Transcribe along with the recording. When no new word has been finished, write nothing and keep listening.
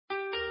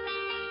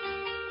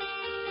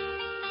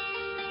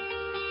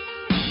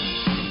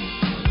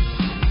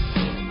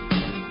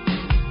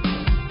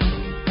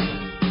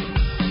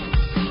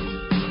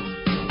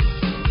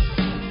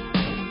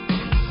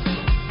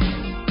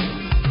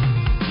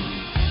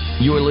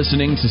You're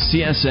listening to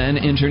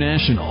CSN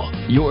International,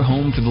 your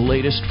home for the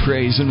latest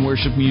praise and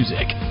worship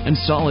music and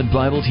solid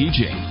Bible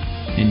teaching.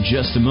 In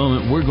just a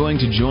moment, we're going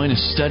to join a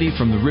study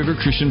from the River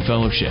Christian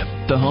Fellowship,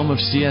 the home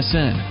of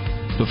CSN.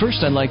 But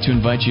first, I'd like to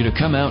invite you to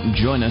come out and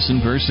join us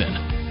in person.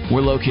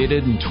 We're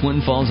located in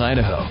Twin Falls,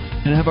 Idaho,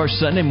 and have our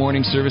Sunday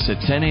morning service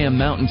at 10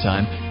 a.m. Mountain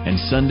Time and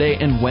Sunday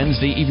and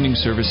Wednesday evening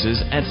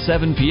services at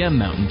 7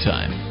 p.m. Mountain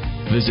Time.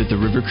 Visit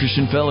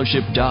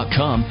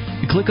theriverchristianfellowship.com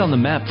and click on the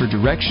map for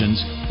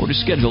directions or to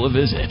schedule a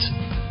visit.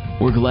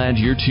 We're glad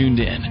you're tuned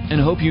in and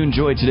hope you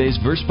enjoy today's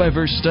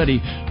verse-by-verse study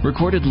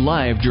recorded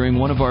live during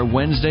one of our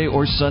Wednesday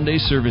or Sunday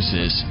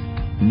services.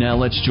 Now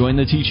let's join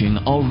the teaching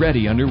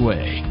already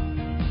underway.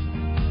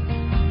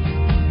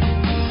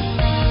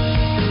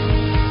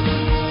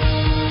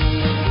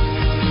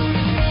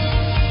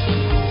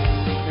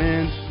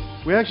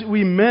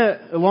 We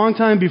met a long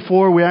time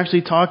before we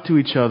actually talked to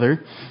each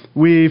other.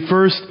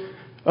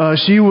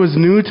 She was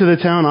new to the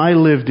town I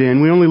lived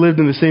in. We only lived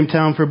in the same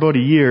town for about a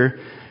year.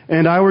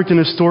 And I worked in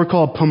a store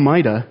called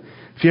Pomida.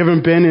 If you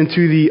haven't been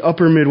into the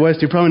upper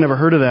Midwest, you've probably never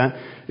heard of that.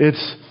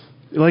 It's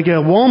like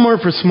a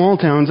Walmart for small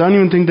towns. I don't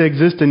even think they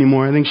exist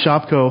anymore. I think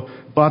Shopko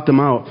bought them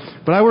out.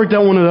 But I worked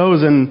at one of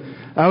those, and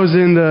I was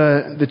in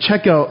the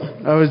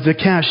checkout. I was the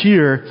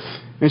cashier.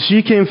 And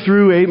she came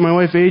through, my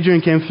wife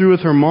Adrienne came through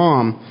with her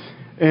mom.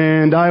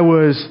 And I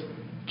was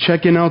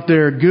checking out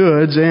their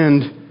goods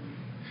and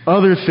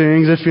other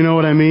things, if you know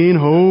what I mean.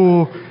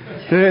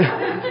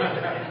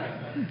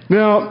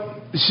 Now,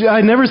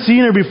 I'd never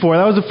seen her before.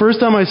 That was the first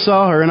time I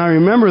saw her, and I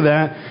remember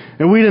that.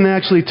 And we didn't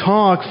actually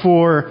talk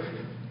for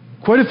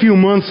quite a few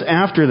months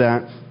after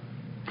that.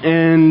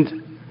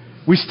 And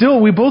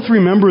we both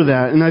remember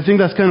that. And I think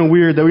that's kind of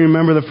weird that we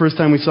remember the first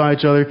time we saw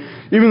each other,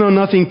 even though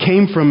nothing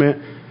came from it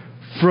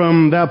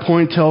from that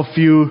point till a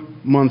few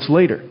months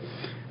later.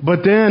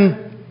 But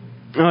then,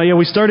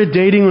 we started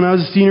dating when I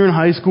was a senior in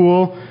high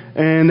school,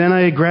 and then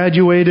I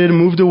graduated and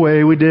moved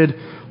away. We did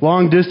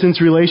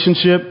long-distance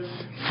relationship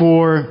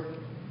for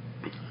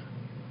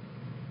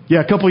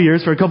a couple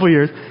years,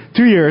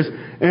 2 years.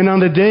 And on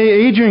the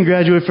day Adrienne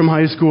graduated from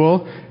high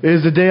school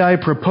is the day I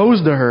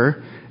proposed to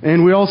her,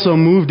 and we also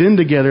moved in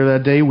together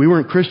that day. We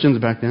weren't Christians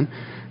back then.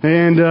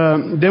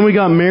 And then we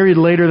got married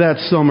later that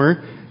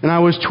summer, and I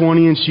was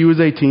 20 and she was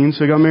 18,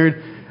 so I got married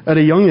at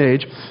a young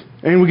age.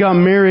 And we got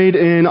married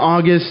in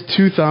August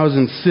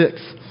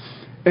 2006.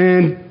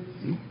 And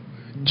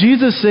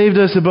Jesus saved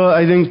us about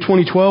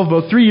 2012,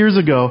 about 3 years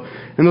ago.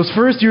 And those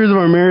first years of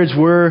our marriage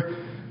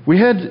we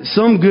had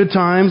some good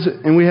times,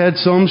 and we had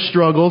some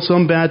struggles,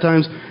 some bad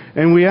times.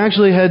 And we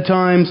actually had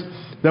times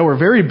that were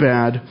very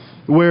bad,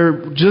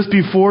 where just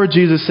before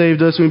Jesus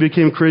saved us, when we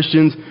became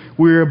Christians,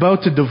 we were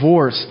about to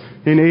divorce.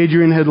 And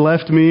Adrienne had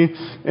left me,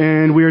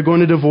 and we were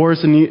going to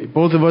divorce, and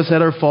both of us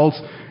had our faults.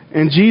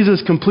 And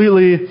Jesus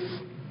completely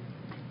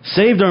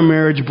saved our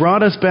marriage,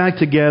 brought us back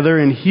together,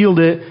 and healed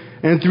it.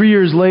 And 3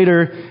 years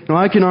later,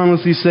 I can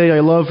honestly say I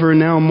love her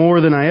now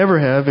more than I ever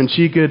have, and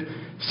she could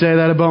say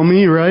that about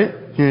me, right?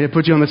 Yeah,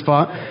 put you on the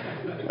spot.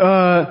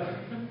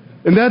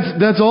 And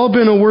that's all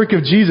been a work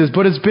of Jesus,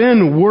 but it's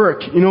been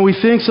work. We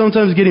think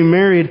sometimes getting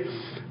married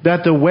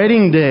that the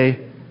wedding day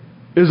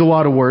is a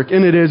lot of work,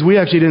 and it is. We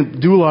actually didn't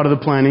do a lot of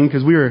the planning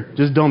because we were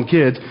just dumb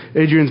kids.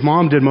 Adrienne's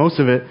mom did most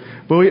of it.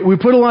 But we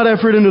put a lot of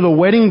effort into the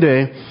wedding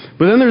day,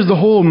 but then there's the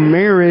whole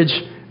marriage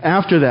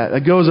after that.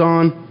 That goes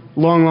on a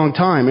long, long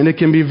time. And it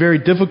can be very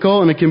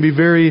difficult, and it can be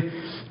very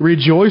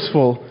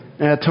rejoiceful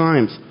at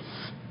times.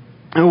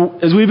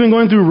 And as we've been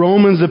going through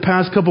Romans the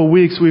past couple of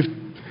weeks, we've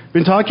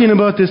been talking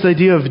about this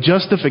idea of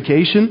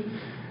justification.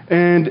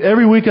 And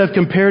every week I've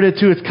compared it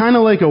to, it's kind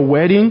of like a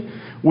wedding,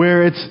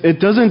 where it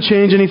doesn't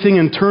change anything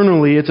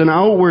internally. It's an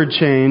outward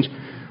change,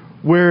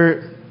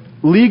 where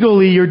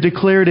legally you're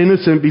declared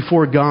innocent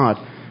before God.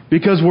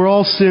 Because we're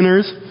all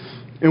sinners,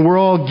 and we're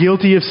all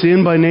guilty of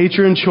sin by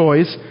nature and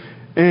choice.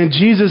 And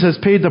Jesus has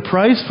paid the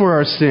price for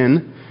our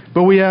sin,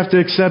 but we have to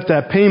accept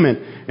that payment.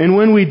 And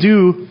when we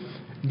do,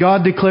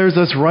 God declares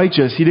us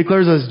righteous. He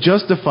declares us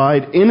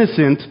justified,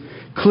 innocent,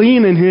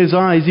 clean in His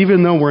eyes,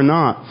 even though we're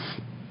not.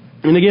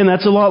 And again,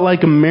 that's a lot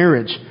like a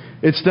marriage.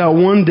 It's that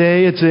one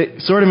day, it's a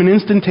sort of an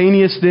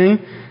instantaneous thing.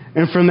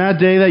 And from that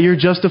day that you're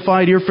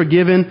justified, you're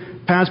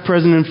forgiven, past,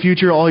 present, and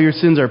future, all your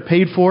sins are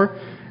paid for.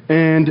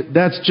 And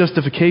that's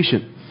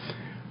justification.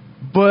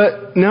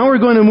 But now we're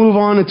going to move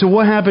on into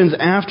what happens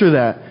after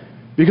that.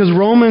 Because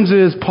Romans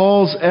is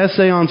Paul's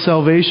essay on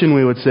salvation,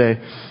 we would say.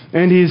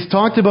 And he's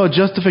talked about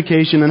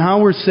justification and how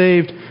we're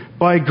saved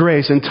by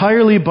grace,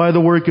 entirely by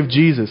the work of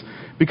Jesus.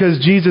 Because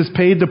Jesus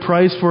paid the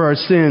price for our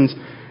sins,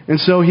 and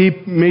so He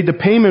made the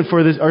payment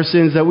for our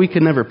sins that we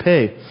could never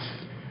pay.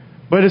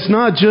 But it's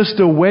not just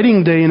a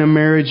wedding day in a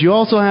marriage. You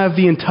also have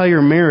the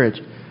entire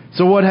marriage.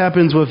 So what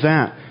happens with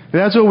that?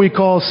 That's what we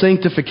call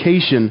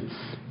sanctification.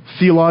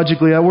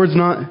 Theologically, that word's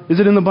not, is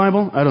it in the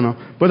Bible? I don't know.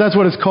 But that's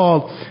what it's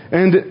called.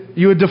 And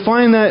you would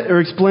define that or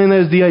explain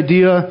that as the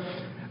idea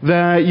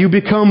that you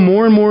become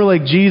more and more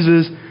like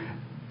Jesus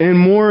and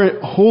more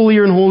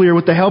holier and holier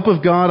with the help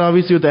of God,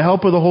 obviously with the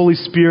help of the Holy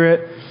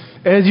Spirit.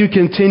 as you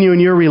continue in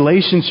your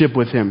relationship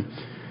with Him.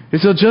 And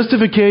so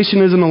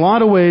justification is in a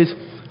lot of ways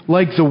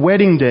like the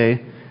wedding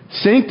day.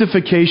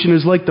 Sanctification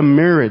is like the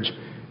marriage.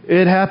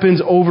 It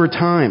happens over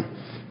time.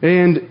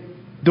 And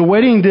the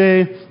wedding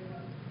day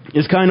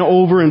is kind of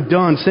over and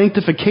done.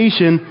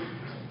 Sanctification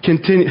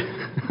continues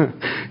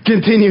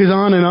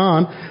on and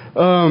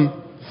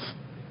on.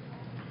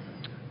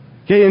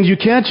 And you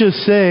can't just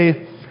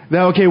say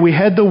that, we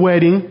had the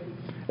wedding,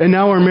 and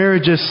now our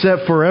marriage is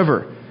set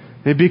forever.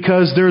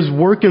 Because there's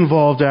work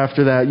involved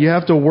after that. You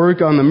have to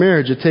work on the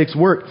marriage. It takes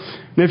work.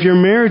 And if your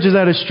marriage is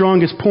at its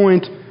strongest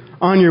point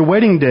on your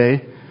wedding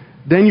day,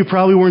 then you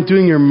probably weren't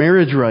doing your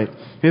marriage right.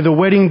 The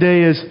wedding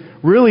day is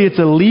really, it's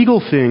a legal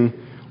thing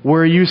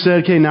where you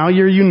said, now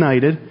you're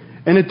united.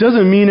 And it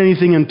doesn't mean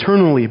anything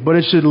internally, but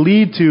it should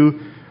lead to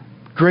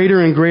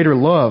greater and greater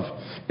love.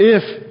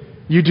 If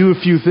you do a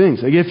few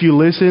things. Like if you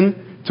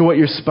listen to what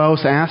your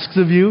spouse asks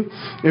of you,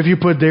 if you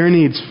put their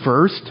needs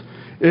first,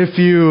 if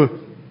you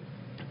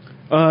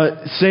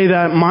say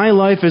that my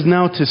life is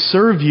now to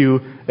serve you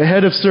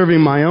ahead of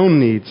serving my own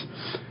needs.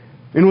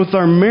 And with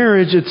our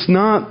marriage, it's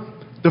not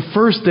the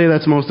first day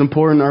that's most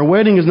important. Our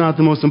wedding is not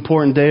the most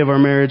important day of our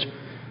marriage,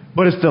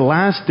 but it's the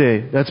last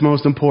day that's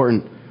most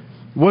important.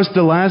 What's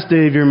the last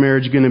day of your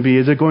marriage going to be?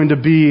 Is it going to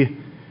be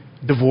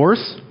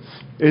divorce?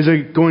 Is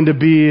it going to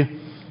be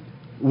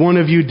one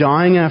of you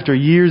dying after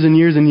years and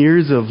years and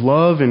years of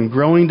love and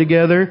growing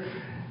together?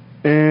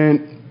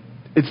 And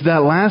it's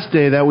that last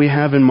day that we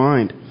have in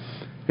mind.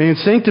 And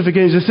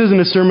sanctification, this isn't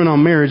a sermon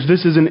on marriage.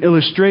 This is an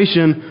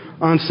illustration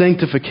on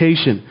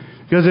sanctification.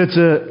 Because it's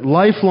a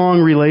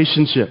lifelong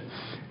relationship.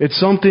 It's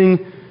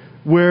something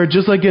where,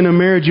 just like in a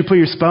marriage, you put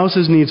your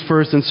spouse's needs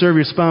first and serve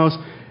your spouse.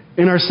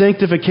 In our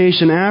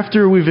sanctification,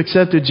 after we've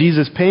accepted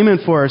Jesus'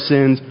 payment for our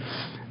sins,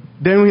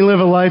 then we live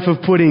a life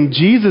of putting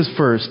Jesus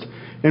first.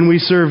 And we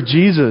serve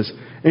Jesus.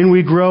 And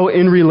we grow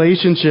in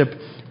relationship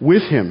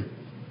with Him.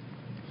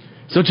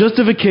 So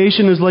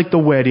justification is like the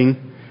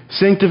wedding.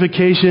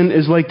 Sanctification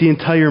is like the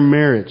entire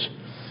marriage.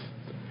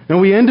 Now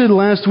we ended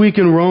last week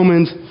in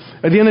Romans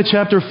at the end of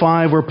chapter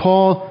 5 where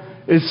Paul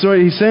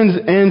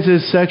ends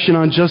his section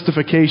on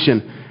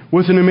justification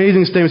with an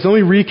amazing statement. So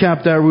let me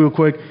recap that real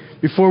quick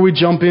before we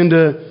jump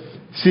into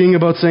seeing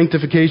about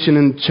sanctification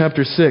in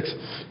chapter 6.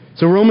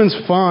 So Romans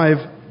 5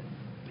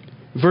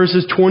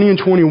 verses 20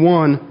 and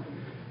 21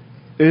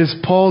 is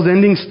Paul's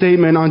ending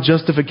statement on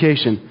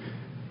justification.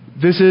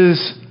 This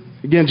is,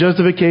 again,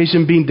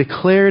 justification, being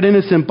declared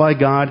innocent by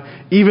God,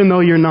 even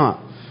though you're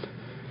not.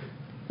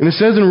 And it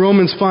says in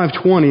Romans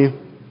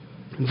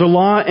 5:20, the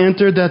law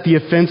entered that the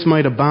offense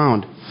might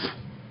abound.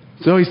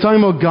 So he's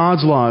talking about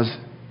God's laws.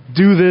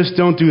 Do this,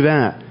 don't do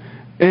that.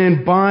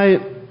 And by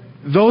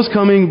those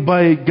coming,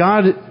 by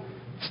God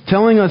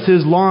telling us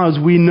His laws,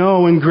 we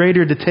know in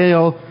greater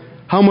detail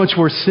how much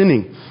we're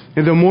sinning.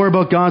 And the more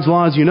about God's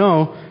laws you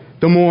know,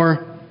 the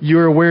more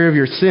you're aware of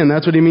your sin.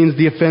 That's what he means,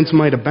 the offense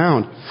might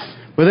abound.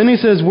 But then he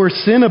says, where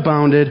sin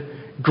abounded,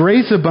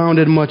 grace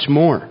abounded much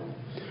more.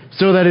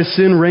 So that as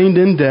sin reigned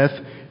in death,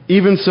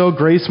 even so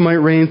grace might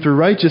reign through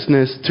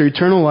righteousness to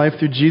eternal life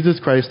through Jesus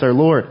Christ our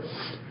Lord.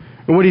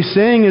 And what he's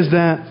saying is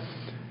that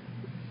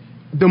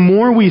the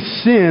more we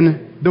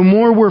sin, the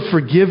more we're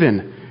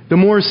forgiven. The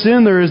more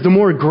sin there is, the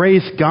more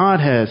grace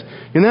God has.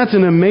 And that's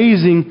an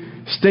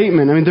amazing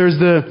statement. I mean, there's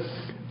the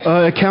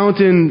account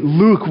in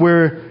Luke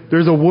where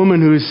there's a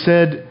woman who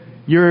said,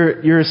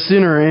 You're a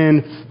sinner.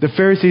 And the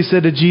Pharisees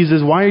said to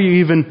Jesus, why are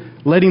you even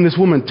letting this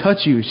woman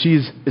touch you?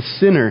 She's a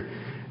sinner.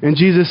 And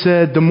Jesus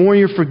said, the more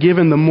you're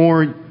forgiven, the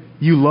more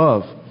you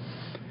love.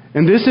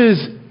 And this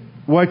is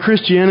why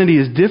Christianity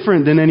is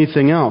different than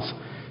anything else.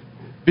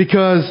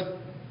 Because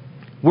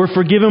we're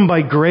forgiven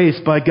by grace,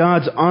 by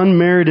God's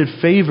unmerited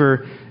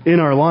favor in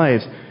our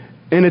lives.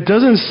 And it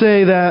doesn't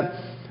say that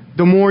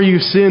the more you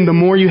sin, the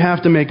more you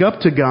have to make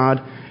up to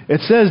God. It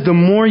says the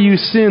more you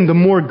sin, the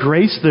more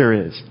grace there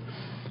is.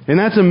 And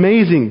that's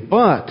amazing,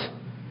 but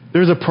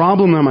there's a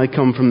problem that might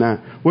come from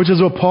that, which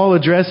is what Paul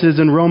addresses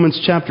in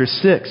Romans chapter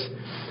 6.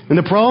 And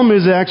the problem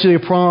is actually a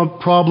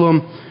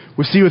problem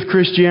we see with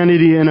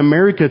Christianity in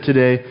America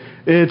today.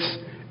 It's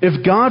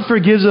if God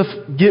forgives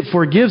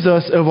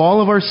us of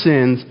all of our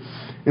sins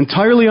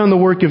entirely on the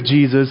work of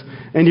Jesus,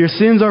 and your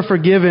sins are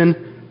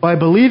forgiven by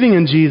believing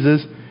in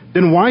Jesus,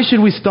 then why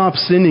should we stop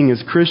sinning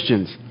as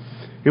Christians?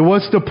 And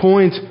what's the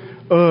point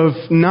of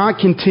not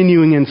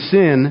continuing in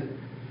sin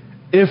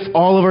if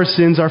all of our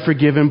sins are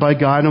forgiven by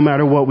God no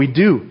matter what we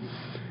do?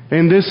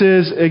 And this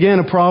is, again,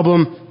 a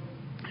problem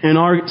in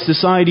our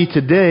society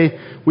today.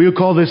 We would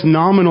call this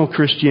nominal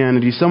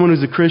Christianity, someone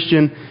who's a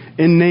Christian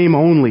in name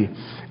only.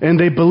 And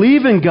they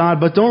believe in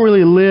God but don't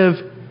really live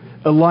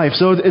a life.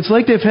 So it's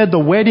like they've had the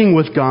wedding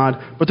with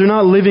God, but they're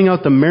not living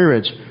out the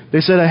marriage. They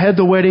said, I had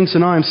the wedding, so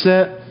now I'm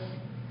set.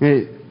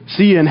 Hey,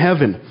 see you in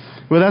heaven.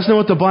 Well, that's not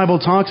what the Bible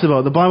talks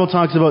about. The Bible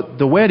talks about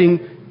the wedding,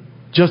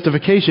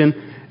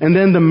 justification, and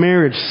then the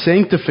marriage,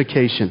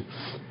 sanctification.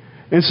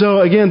 And so,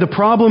 again, the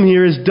problem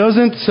here is,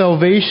 doesn't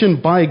salvation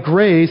by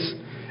grace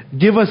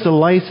give us a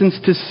license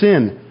to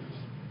sin?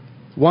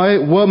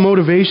 What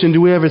motivation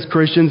do we have as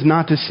Christians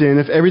not to sin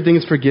if everything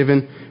is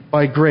forgiven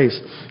by grace?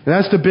 And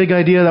that's the big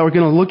idea that we're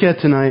going to look at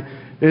tonight,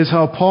 is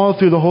how Paul,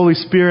 through the Holy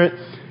Spirit,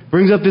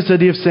 brings up this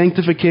idea of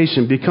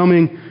sanctification,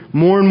 becoming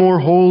more and more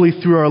holy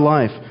through our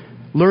life,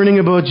 learning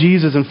about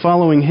Jesus and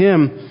following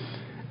Him,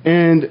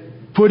 and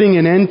putting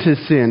an end to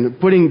sin,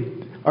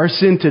 putting our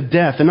sin to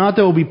death. And not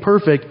that we'll be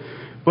perfect,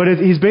 but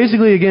he's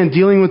basically, again,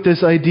 dealing with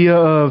this idea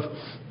of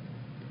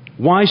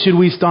why should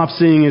we stop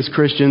sinning as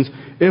Christians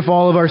if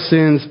all of our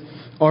sins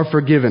are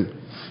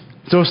forgiven.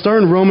 So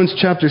start in Romans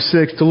chapter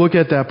 6 to look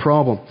at that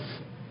problem.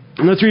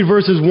 And let's read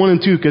verses 1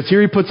 and 2, because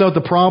here he puts out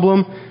the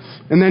problem,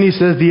 and then he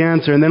says the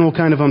answer, and then we'll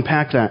kind of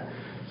unpack that.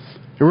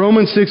 In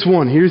Romans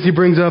 6:1, he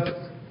brings up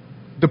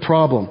the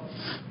problem.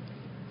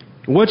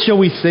 What shall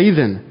we say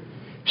then?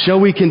 Shall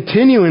we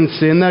continue in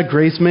sin that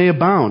grace may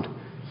abound?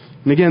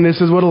 And again, this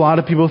is what a lot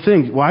of people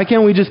think. Why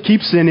can't we just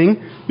keep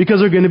sinning?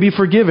 Because we're going to be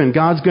forgiven.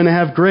 God's going to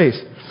have grace.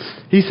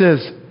 He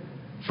says,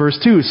 verse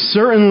 2,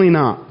 certainly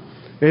not.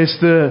 It's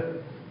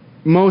the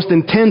most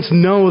intense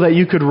no that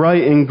you could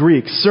write in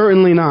Greek.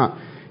 Certainly not.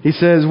 He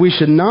says we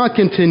should not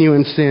continue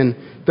in sin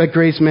that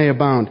grace may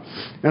abound.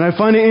 And I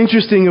find it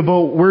interesting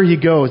about where he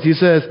goes. He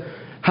says,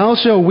 how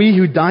shall we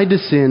who died to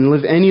sin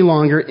live any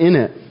longer in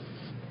it?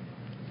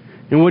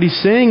 And what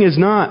he's saying is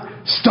not,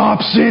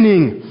 stop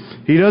sinning.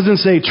 He doesn't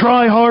say,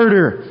 try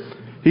harder.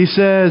 He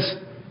says,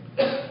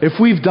 if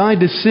we've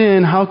died to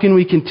sin, how can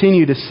we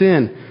continue to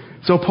sin?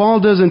 So Paul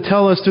doesn't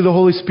tell us through the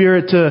Holy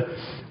Spirit to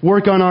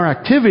work on our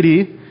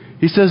activity.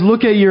 He says,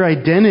 look at your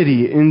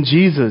identity in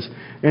Jesus.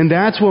 And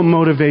that's what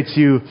motivates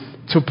you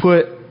to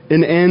put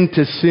an end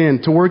to sin,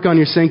 to work on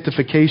your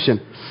sanctification.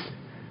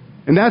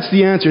 And that's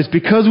the answer. It's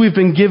because we've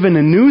been given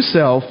a new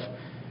self,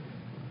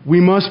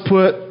 we must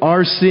put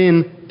our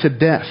sin to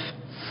death.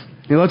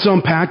 Now, let's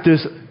unpack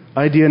this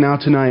idea now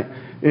tonight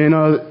in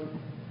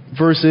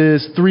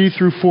verses 3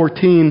 through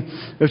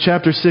 14 of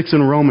chapter 6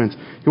 in Romans.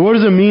 And what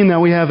does it mean that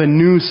we have a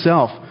new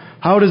self?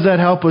 How does that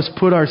help us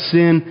put our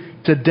sin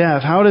to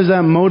death? How does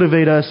that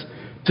motivate us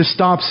to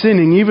stop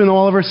sinning, even though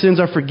all of our sins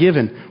are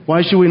forgiven?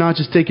 Why should we not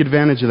just take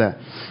advantage of that?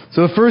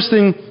 So the first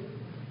thing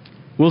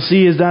we'll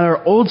see is that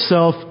our old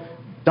self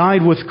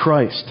died with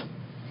Christ.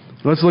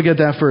 Let's look at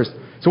that first.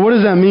 So what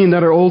does that mean,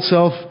 that our old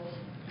self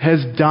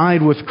has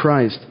died with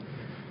Christ?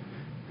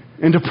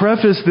 And to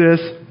preface this,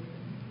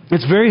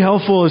 it's very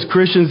helpful as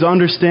Christians to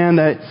understand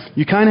that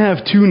you kind of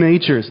have two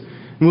natures.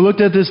 And we looked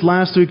at this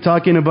last week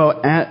talking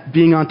about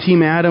being on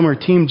Team Adam or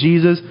Team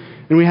Jesus.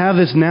 And we have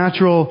this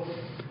natural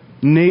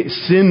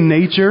sin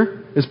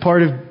nature as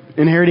part of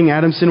inheriting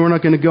Adam's sin. We're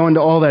not going to go into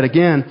all that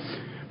again.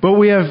 But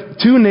we have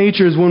two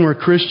natures when we're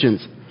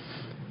Christians.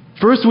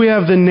 First, we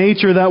have the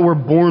nature that we're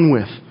born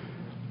with.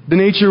 The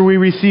nature we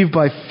receive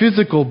by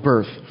physical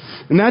birth.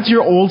 And that's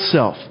your old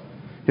self.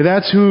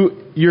 That's who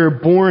you're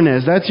born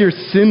as. That's your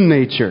sin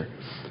nature.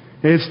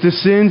 It's the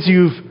sins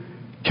you've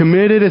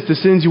committed. It's the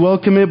sins you will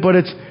commit. But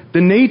it's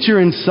the nature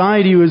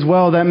inside you as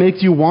well that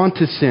makes you want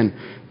to sin.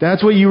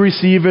 That's what you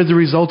receive as a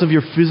result of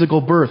your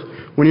physical birth.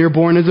 When you're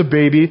born as a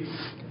baby,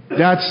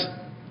 that's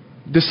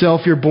the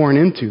self you're born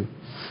into.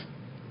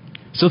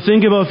 So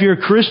think about, if you're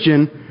a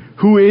Christian,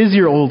 who is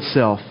your old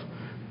self?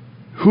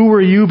 Who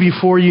were you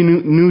before you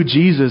knew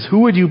Jesus?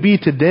 Who would you be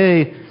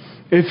today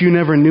if you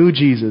never knew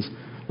Jesus?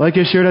 Like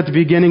I shared at the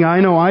beginning, I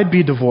know I'd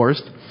be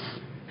divorced.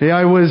 Hey,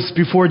 I was,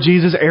 before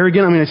Jesus,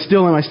 arrogant. I mean, I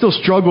still am. I still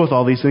struggle with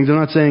all these things. I'm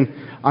not saying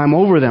I'm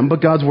over them, but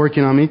God's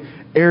working on me.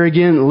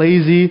 Arrogant,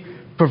 lazy,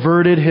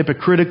 perverted,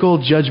 hypocritical,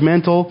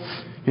 judgmental.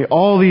 Hey,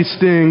 all these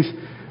things,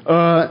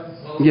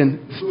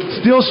 again,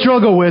 still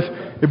struggle with.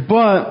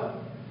 But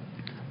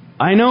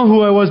I know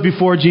who I was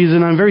before Jesus,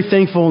 and I'm very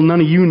thankful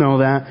none of you know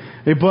that.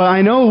 Hey, but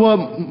I know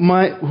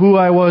who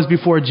I was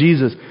before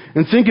Jesus.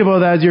 And think about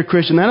that as you're a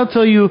Christian. That'll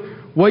tell you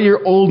what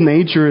your old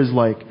nature is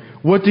like.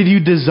 What did you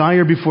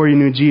desire before you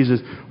knew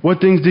Jesus? What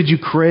things did you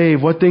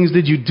crave? What things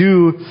did you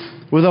do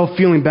without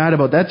feeling bad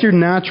about? That's your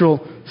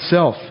natural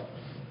self.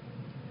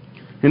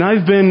 And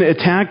I've been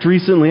attacked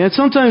recently. And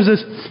sometimes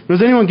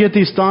does anyone get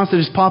these thoughts that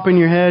just pop in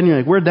your head and you're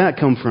like, where'd that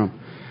come from?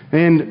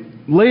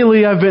 And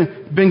lately I've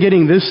been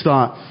getting this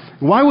thought.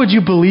 Why would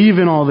you believe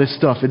in all this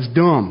stuff? It's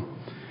dumb.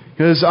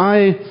 Because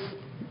I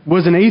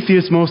was an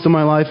atheist most of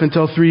my life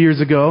until 3 years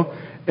ago.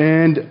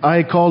 And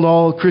I called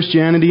all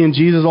Christianity and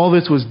Jesus, all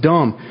this was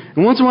dumb.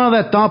 And once in a while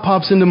that thought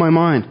pops into my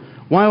mind.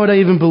 Why would I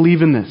even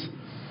believe in this?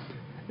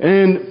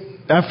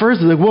 And at first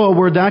it's like, whoa,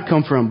 where'd that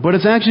come from? But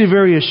it's actually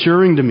very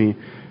assuring to me.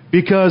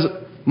 Because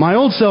my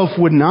old self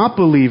would not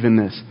believe in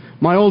this.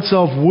 My old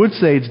self would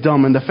say it's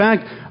dumb. And the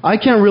fact, I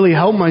can't really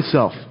help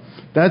myself.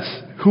 That's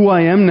who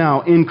I am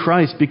now in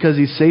Christ, because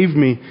He saved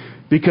me,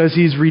 because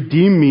He's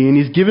redeemed me, and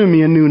He's given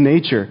me a new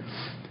nature.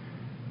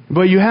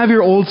 But you have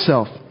your old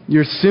self,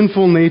 your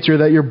sinful nature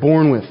that you're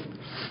born with.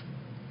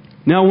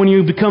 Now, when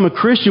you become a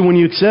Christian, when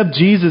you accept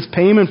Jesus'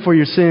 payment for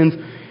your sins,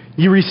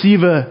 you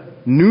receive a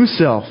new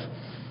self.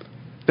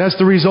 That's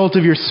the result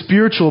of your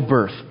spiritual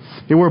birth.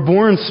 And we're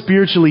born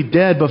spiritually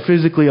dead, but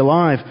physically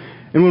alive.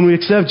 And when we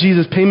accept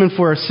Jesus' payment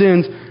for our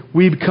sins,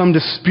 we become to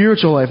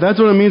spiritual life. That's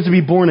what it means to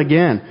be born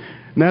again.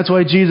 And that's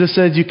why Jesus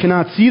says you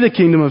cannot see the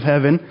kingdom of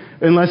heaven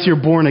unless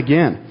you're born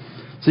again.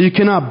 So you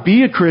cannot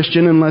be a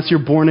Christian unless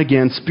you're born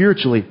again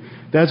spiritually.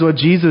 That's what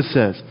Jesus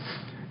says.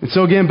 And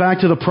so again,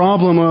 back to the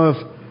problem of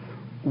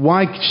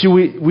why should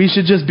we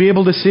should just be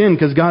able to sin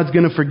because God's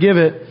going to forgive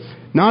it.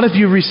 Not if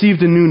you've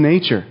received a new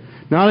nature.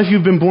 Not if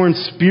you've been born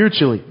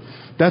spiritually.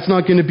 That's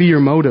not going to be your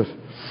motive.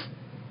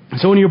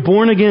 So when you're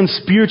born again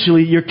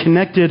spiritually, you're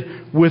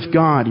connected with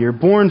God. You're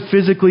born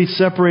physically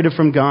separated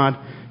from God.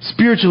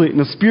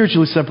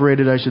 Spiritually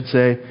separated, I should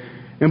say.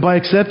 And by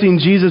accepting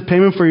Jesus'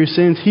 payment for your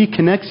sins, He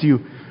connects you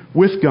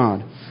with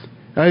God.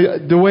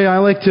 The way I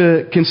like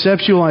to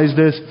conceptualize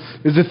this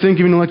is to think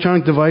of an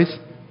electronic device,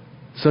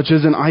 such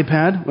as an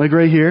iPad, like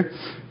right here.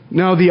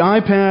 Now, the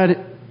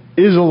iPad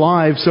is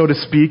alive, so to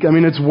speak. I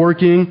mean, it's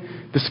working,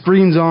 the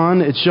screen's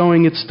on, it's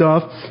showing its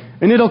stuff,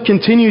 and it'll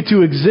continue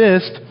to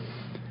exist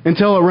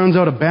until it runs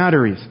out of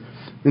batteries,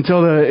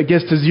 until it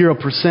gets to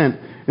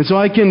 0%. And so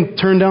I can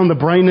turn down the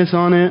brightness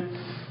on it,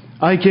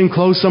 I can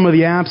close some of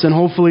the apps, and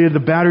hopefully the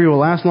battery will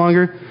last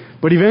longer.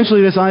 But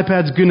eventually this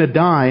iPad's going to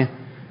die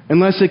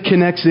unless it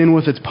connects in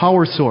with its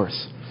power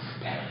source.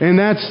 And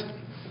that's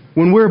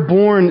when we're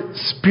born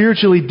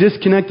spiritually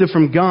disconnected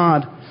from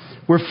God,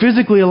 we're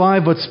physically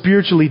alive but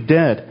spiritually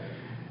dead.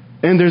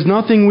 And there's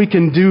nothing we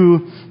can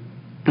do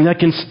that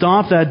can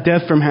stop that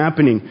death from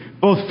happening,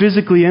 both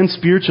physically and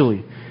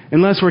spiritually,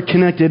 unless we're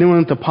connected in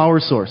with the power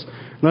source,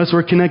 unless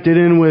we're connected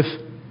in with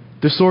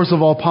the source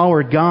of all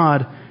power,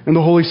 God, and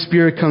the Holy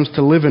Spirit comes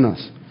to live in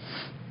us.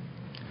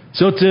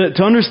 So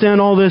to understand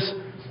all this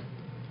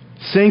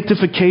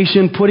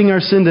sanctification, putting our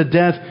sin to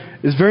death,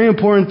 is very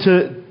important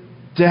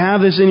to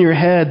have this in your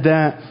head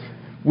that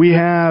we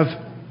have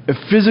a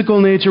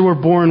physical nature we're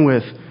born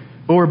with,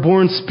 but we're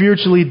born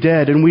spiritually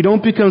dead, and we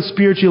don't become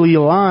spiritually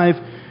alive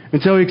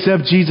until we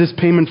accept Jesus'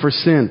 payment for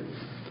sin.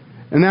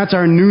 And that's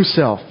our new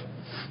self.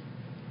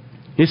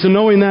 Okay, so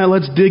knowing that,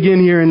 let's dig in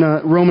here in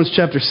Romans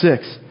chapter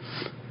 6.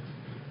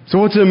 So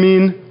what's it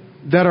mean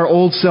that our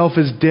old self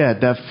is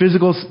dead? That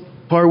physical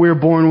part we were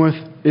born with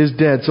is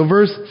dead. So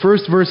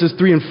first verses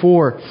 3 and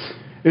 4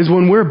 is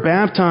when we're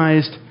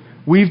baptized,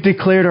 we've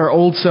declared our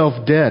old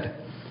self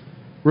dead.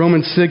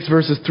 Romans 6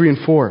 verses 3 and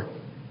 4.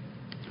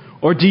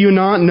 Or do you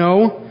not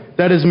know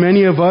that as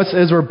many of us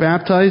as were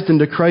baptized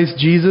into Christ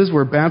Jesus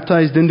were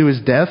baptized into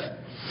His death?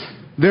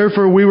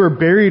 Therefore we were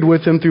buried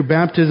with Him through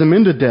baptism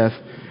into death,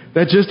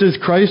 that just as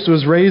Christ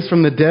was raised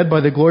from the dead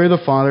by the glory of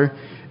the Father,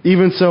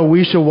 even so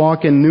we shall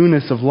walk in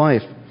newness of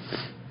life.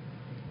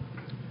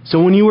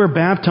 So when you were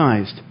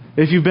baptized,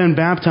 if you've been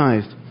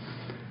baptized,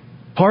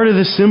 part of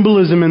the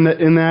symbolism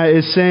in that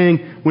is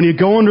saying, when you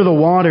go under the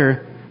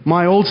water,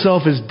 my old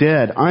self is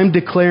dead. I'm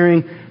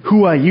declaring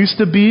who I used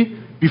to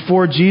be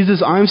before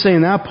Jesus. I'm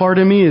saying that part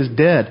of me is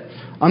dead.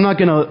 I'm not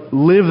going to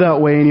live that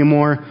way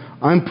anymore.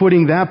 I'm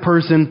putting that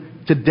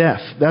person to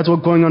death. That's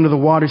what going under the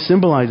water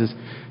symbolizes.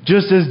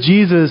 Just as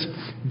Jesus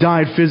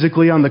died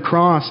physically on the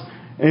cross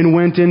and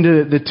went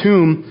into the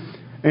tomb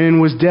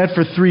and was dead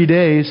for 3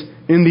 days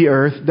in the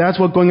earth, that's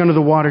what going under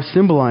the water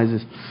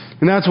symbolizes.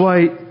 And that's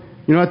why,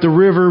 at the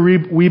river,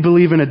 we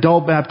believe in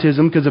adult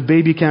baptism, because a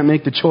baby can't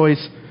make the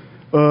choice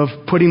of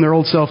putting their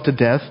old self to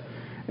death.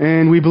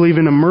 And we believe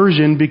in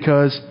immersion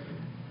because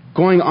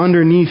going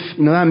underneath,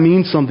 that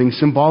means something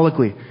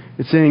symbolically.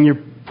 It's saying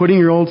you're putting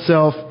your old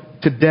self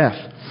to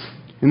death.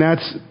 And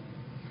that's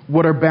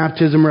what our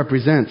baptism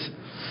represents.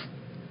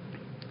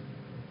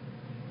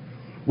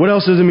 What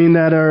else does it mean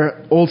that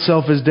our old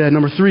self is dead?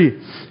 Number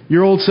 3,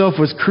 your old self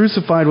was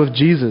crucified with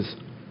Jesus.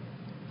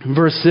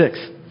 Verse 6.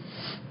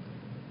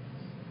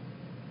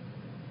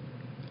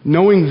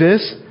 Knowing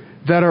this,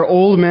 that our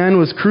old man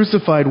was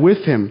crucified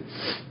with Him,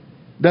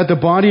 that the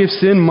body of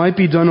sin might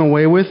be done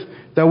away with,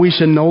 that we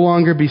should no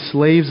longer be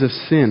slaves of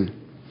sin.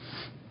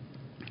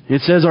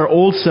 It says our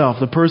old self,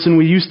 the person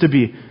we used to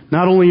be,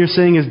 not only you're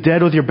saying is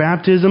dead with your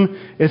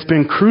baptism, it's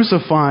been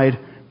crucified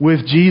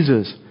with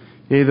Jesus.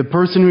 Okay, the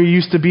person who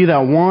used to be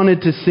that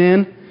wanted to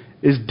sin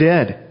is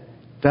dead.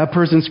 That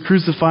person's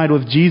crucified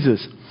with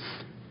Jesus.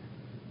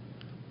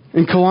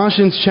 In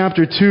Colossians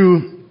chapter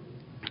 2,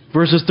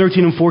 verses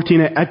 13 and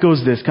 14, it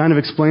echoes this, kind of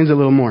explains it a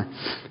little more.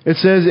 It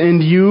says,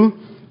 and you,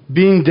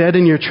 being dead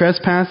in your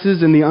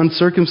trespasses and the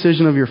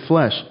uncircumcision of your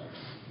flesh.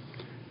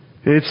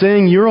 It's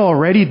saying you're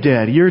already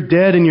dead. You're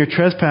dead in your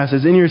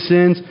trespasses, in your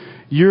sins.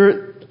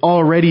 You're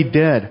already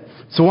dead.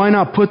 So why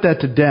not put that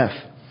to death?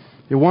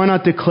 Why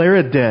not declare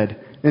it dead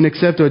and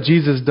accept what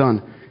Jesus has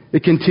done?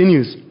 It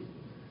continues.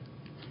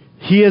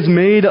 He has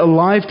made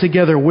alive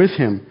together with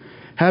Him,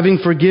 having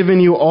forgiven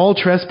you all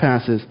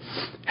trespasses,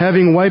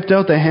 having wiped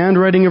out the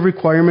handwriting of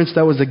requirements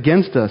that was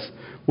against us,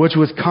 which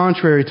was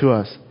contrary to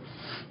us.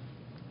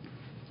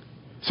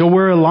 So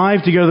we're alive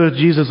together with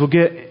Jesus. We'll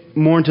get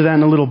more into that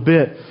in a little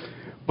bit.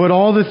 But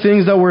all the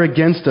things that were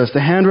against us, the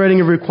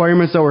handwriting of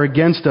requirements that were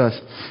against us,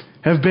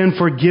 have been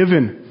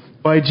forgiven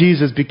by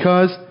Jesus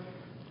because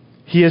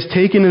He has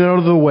taken it out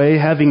of the way,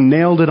 having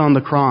nailed it on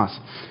the cross.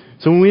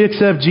 So when we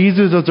accept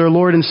Jesus as our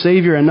Lord and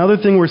Savior, another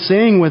thing we're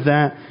saying with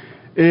that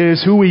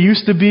is who we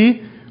used to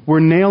be, we're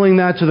nailing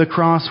that to the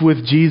cross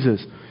with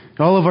Jesus.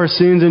 All of our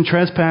sins and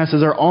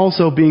trespasses are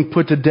also being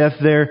put to death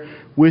there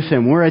with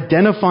Him. We're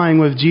identifying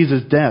with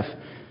Jesus' death.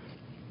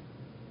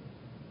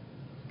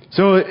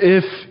 So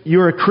if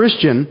you're a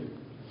Christian,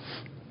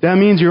 that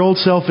means your old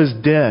self is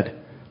dead.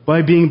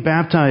 By being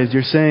baptized,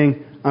 you're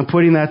saying, I'm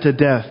putting that to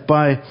death.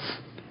 By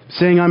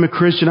saying I'm a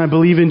Christian, I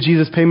believe in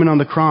Jesus' payment on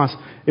the cross,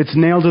 it's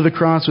nailed to the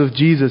cross with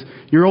Jesus.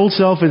 Your old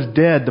self is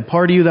dead. The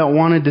part of you that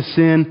wanted to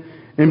sin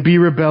and be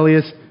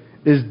rebellious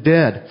is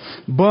dead.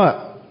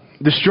 But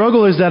the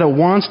struggle is that it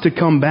wants to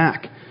come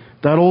back.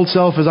 That old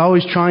self is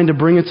always trying to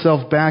bring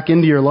itself back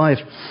into your life.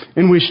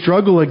 And we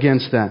struggle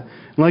against that.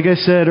 Like I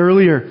said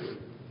earlier,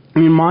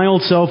 my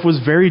old self was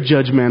very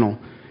judgmental.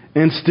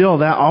 And still,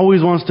 that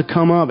always wants to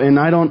come up, and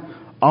I don't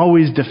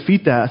always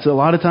defeat that. So a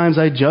lot of times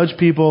I judge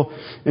people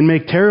and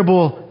make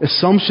terrible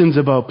assumptions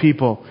about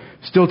people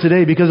still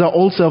today because that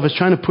old self is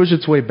trying to push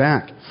its way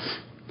back.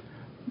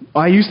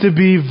 I used to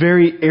be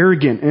very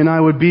arrogant, and I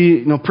would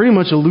be, pretty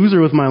much a loser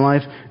with my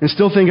life and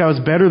still think I was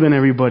better than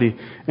everybody.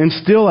 And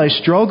still I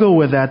struggle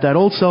with that. That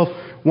old self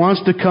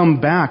wants to come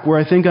back where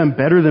I think I'm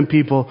better than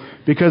people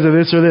because of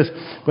this or this.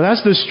 But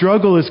that's the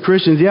struggle as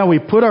Christians. Yeah, we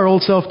put our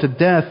old self to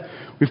death.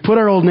 We've put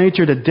our old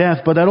nature to death,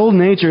 but that old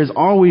nature is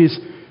always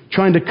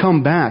trying to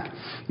come back.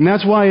 And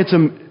that's why it's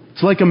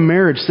like a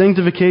marriage.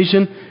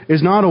 Sanctification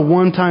is not a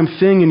one-time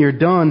thing and you're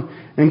done,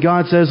 and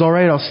God says, all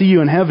right, I'll see you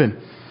in heaven.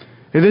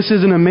 This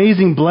is an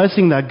amazing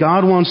blessing that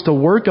God wants to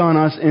work on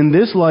us in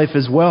this life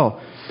as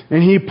well.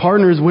 And He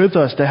partners with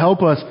us to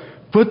help us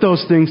put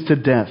those things to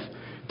death,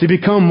 to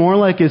become more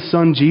like His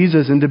Son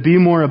Jesus and to be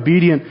more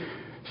obedient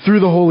through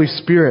the Holy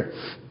Spirit.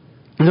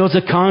 And so it's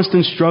a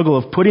constant struggle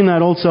of putting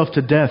that old self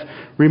to death,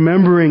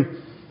 remembering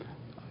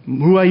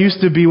who I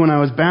used to be when I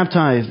was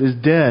baptized is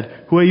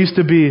dead. Who I used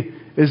to be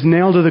is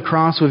nailed to the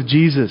cross with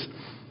Jesus.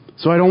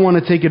 So I don't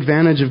want to take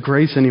advantage of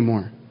grace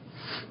anymore.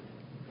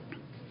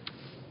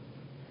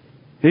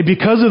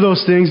 Because of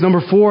those things, number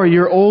 4,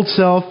 your old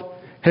self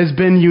has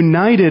been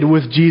united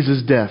with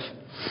Jesus' death.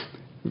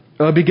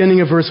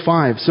 Beginning of verse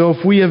 5. So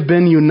if we have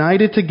been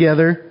united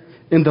together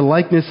in the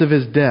likeness of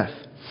His death.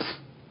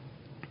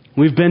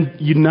 We've been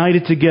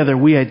united together.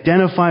 We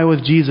identify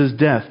with Jesus'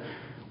 death.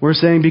 We're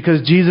saying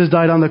because Jesus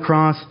died on the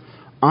cross,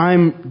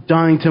 I'm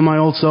dying to my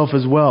old self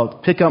as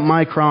well. Pick up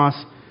my cross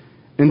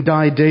and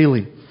die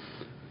daily.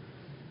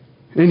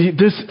 And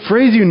this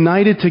phrase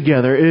united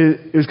together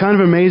is kind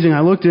of amazing.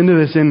 I looked into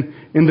this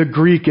in the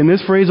Greek, and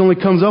this phrase only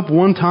comes up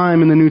one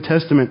time in the New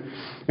Testament.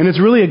 And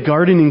it's really a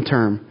gardening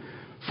term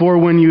for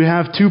when you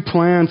have two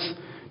plants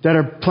that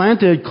are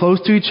planted close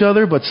to each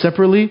other but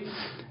separately,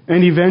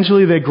 and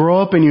eventually they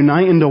grow up and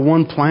unite into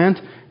one plant,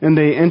 and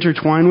they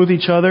intertwine with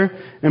each other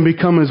and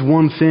become as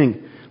one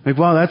thing. Like,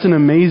 wow, that's an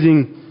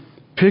amazing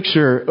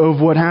picture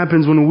of what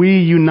happens when we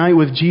unite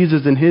with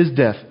Jesus in His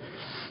death.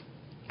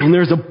 And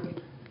there's a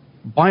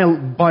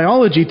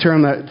biology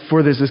term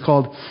for this is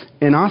called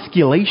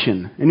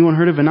inosculation. Anyone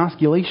heard of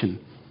inosculation?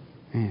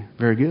 Yeah,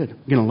 very good.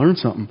 I'm going to learn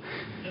something.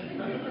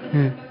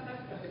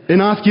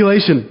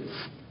 Inosculation.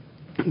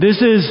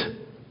 This is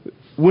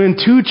when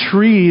two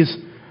trees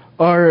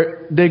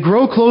they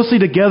grow closely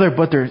together,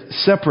 but they're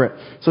separate.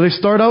 So they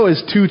start out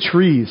as two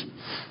trees.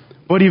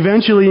 But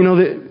eventually,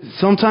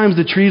 sometimes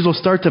the trees will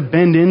start to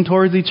bend in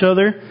towards each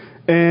other,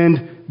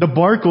 and the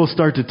bark will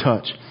start to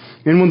touch.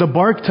 And when the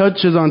bark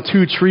touches on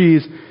two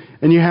trees,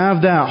 and you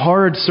have that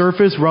hard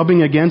surface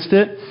rubbing against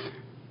it,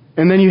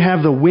 and then you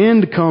have the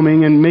wind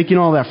coming and making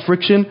all that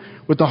friction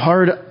with the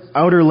hard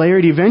outer layer,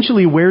 it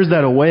eventually wears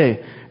that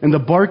away, and the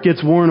bark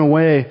gets worn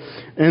away.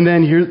 And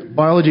then here's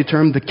biology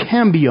term, the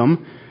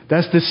cambium.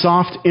 That's the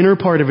soft inner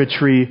part of a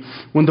tree.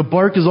 When the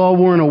bark is all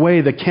worn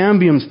away, the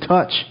cambiums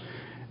touch.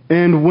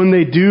 And when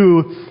they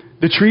do,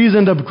 the trees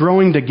end up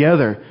growing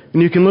together.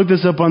 And you can look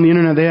this up on the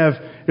internet.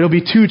 It'll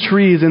be two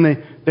trees, and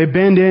they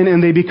bend in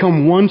and they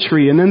become one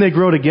tree. And then they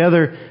grow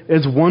together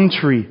as one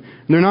tree.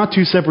 And they're not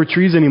two separate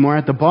trees anymore.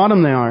 At the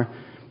bottom they are.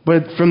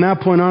 But from that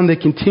point on, they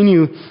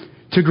continue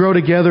to grow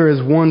together as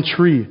one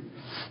tree.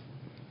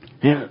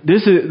 Yeah,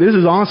 this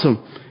is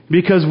awesome.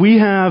 Because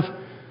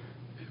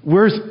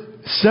we're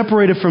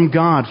separated from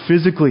God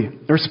physically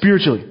or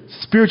spiritually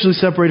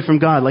separated from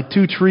God like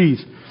two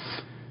trees.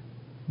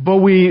 But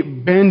we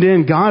bend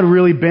in. God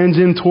really bends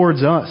in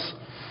towards us.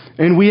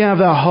 And we have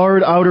that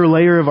hard outer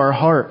layer of our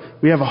heart.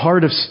 We have a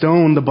heart of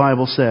stone, the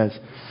Bible says.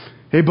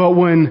 But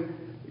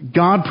when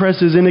God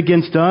presses in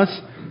against us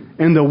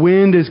and the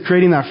wind is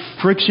creating that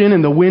friction,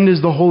 and the wind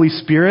is the Holy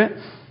Spirit,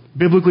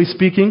 biblically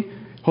speaking,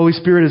 Holy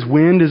Spirit is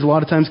wind, is a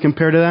lot of times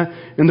compared to that.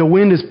 And the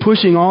wind is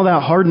pushing all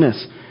that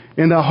hardness.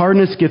 And that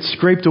hardness gets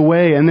scraped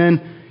away. And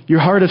then your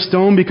heart of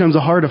stone becomes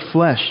a heart of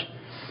flesh.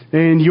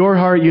 And your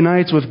heart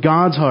unites with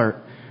God's heart.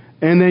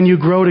 And then you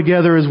grow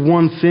together as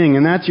one thing.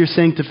 And that's your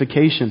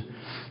sanctification.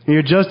 And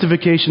your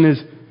justification is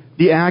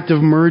the act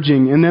of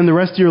merging. And then the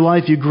rest of your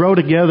life you grow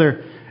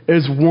together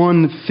as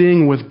one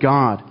thing with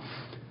God.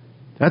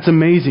 That's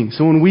amazing.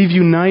 So when we've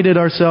united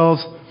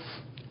ourselves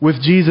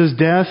with Jesus'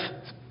 death,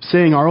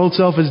 saying our old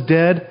self is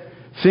dead,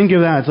 think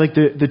of that. It's like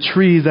the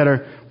trees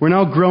we're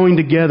now growing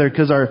together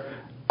because our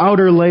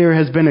outer layer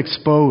has been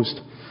exposed.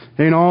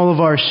 And all of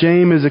our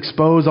shame is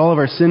exposed, all of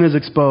our sin is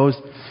exposed.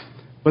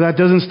 But that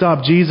doesn't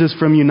stop Jesus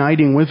from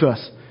uniting with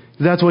us.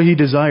 That's what He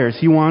desires.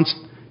 He wants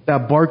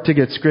that bark to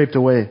get scraped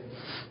away.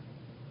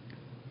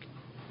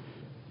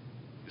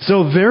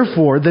 So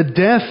therefore, the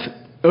death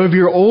of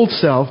your old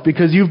self,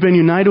 because you've been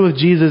united with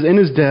Jesus in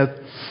His death,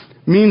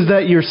 means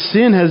that your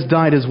sin has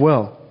died as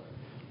well.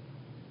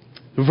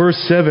 Verse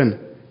 7.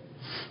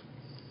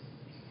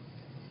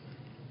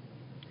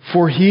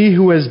 For he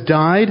who has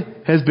died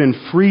has been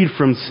freed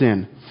from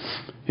sin.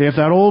 If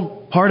that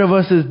old part of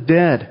us is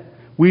dead,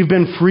 we've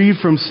been freed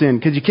from sin.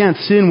 Because you can't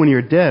sin when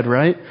you're dead,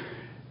 right?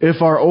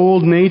 If our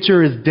old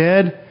nature is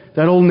dead,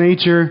 that old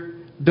nature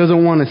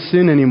doesn't want to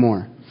sin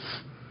anymore.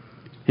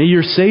 And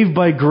you're saved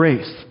by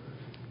grace.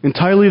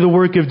 Entirely the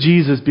work of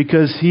Jesus,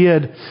 because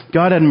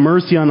God had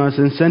mercy on us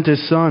and sent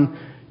His Son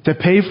to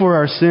pay for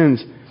our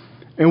sins.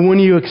 And when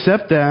you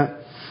accept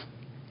that,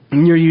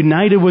 and you're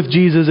united with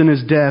Jesus in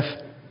His death,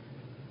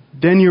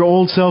 then your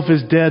old self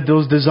is dead.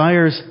 Those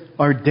desires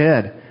are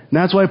dead. And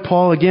that's why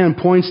Paul again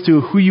points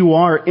to who you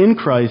are in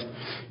Christ.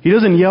 He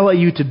doesn't yell at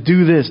you to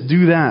do this,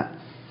 do that.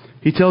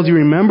 He tells you,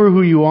 remember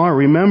who you are.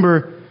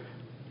 Remember,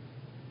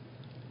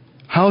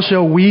 how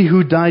shall we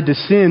who died to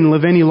sin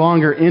live any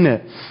longer in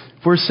it?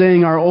 If we're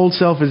saying our old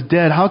self is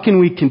dead, how can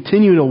we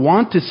continue to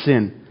want to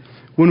sin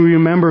when we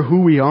remember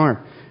who we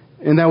are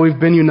and that we've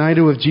been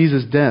united with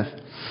Jesus' death?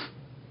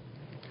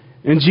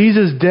 And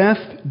Jesus' death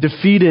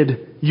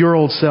defeated your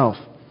old self.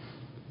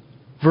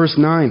 Verse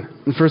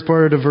 9, the first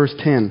part of verse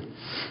 10.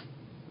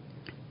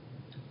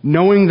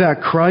 Knowing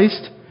that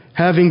Christ,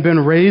 having been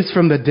raised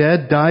from the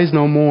dead, dies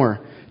no more.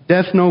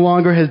 Death no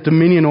longer has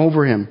dominion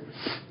over Him.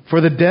 For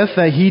the death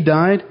that He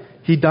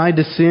died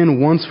to sin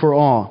once for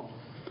all.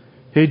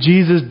 Hey,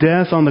 Jesus'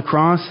 death on the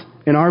cross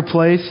in our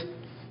place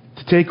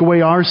to take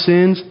away our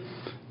sins,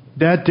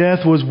 that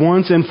death was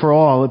once and for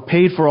all. It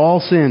paid for all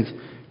sins.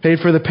 Paid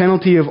for the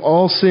penalty of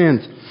all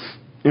sins.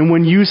 And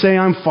when you say,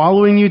 I'm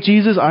following you,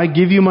 Jesus, I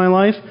give you my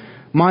life,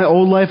 my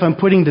old life I'm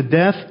putting to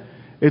death,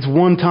 it's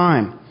one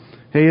time.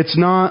 Hey, it's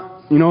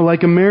not,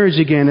 like a marriage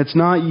again. It's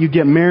not you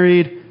get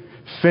married,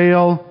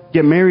 fail,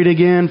 get married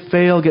again,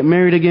 fail, get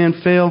married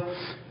again, fail.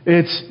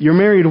 It's you're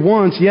married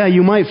once, yeah,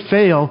 you might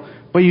fail,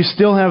 but you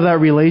still have that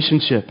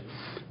relationship.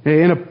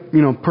 Hey,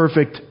 in a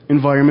perfect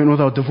environment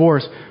without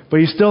divorce, but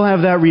you still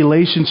have that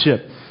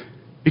relationship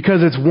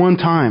because it's one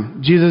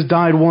time. Jesus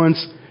died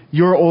once,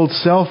 your old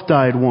self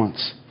died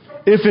once.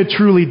 If it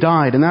truly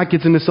died, and that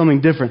gets into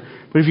something different.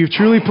 But if you've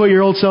truly put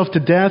your old self to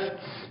death,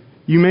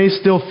 you may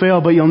still fail,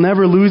 but you'll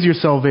never lose your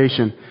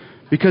salvation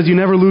because you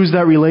never lose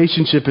that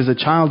relationship as a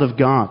child of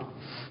God.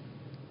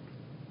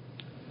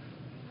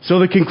 So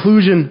the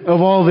conclusion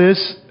of all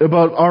this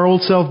about our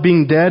old self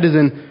being dead is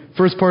in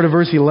first part of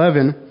verse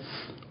 11,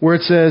 where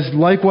it says,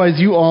 likewise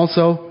you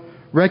also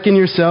reckon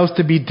yourselves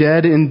to be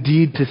dead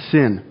indeed to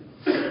sin.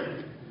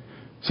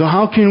 So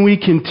how can we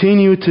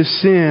continue to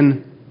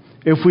sin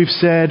if we've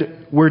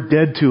said we're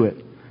dead to it?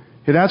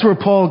 Okay, that's where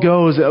Paul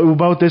goes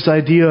about this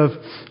idea of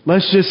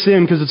let's just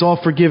sin because it's all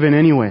forgiven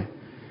anyway.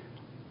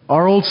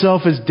 Our old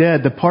self is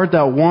dead. The part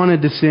that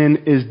wanted to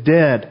sin is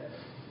dead.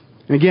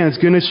 And again, it's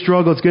going to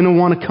struggle. It's going to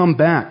want to come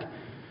back.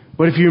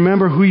 But if you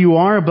remember who you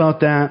are about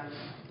that,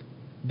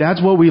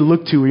 that's what we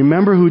look to.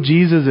 Remember who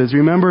Jesus is.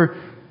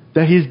 Remember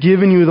that He's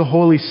given you the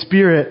Holy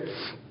Spirit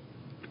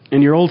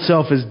and your old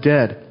self is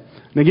dead.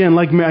 And again,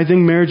 I think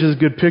marriage is a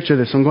good picture of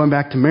this. I'm going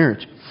back to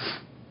marriage.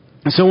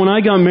 And so when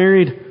I got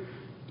married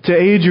to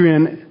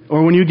Adrian,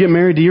 or when you get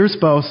married to your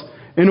spouse,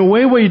 in a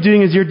way what you're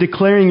doing is you're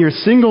declaring your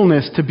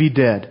singleness to be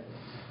dead.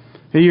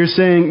 And you're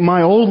saying,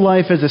 my old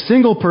life as a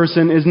single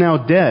person is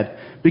now dead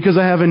because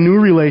I have a new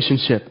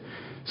relationship.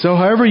 So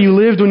however you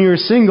lived when you were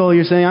single,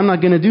 you're saying, I'm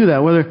not going to do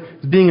that. Whether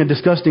it's being a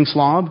disgusting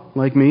slob,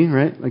 like me,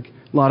 right? Like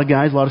a lot of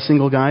guys, a lot of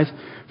single guys.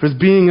 If it's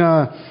being,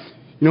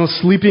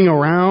 sleeping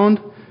around,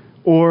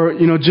 or,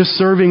 just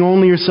serving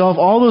only yourself.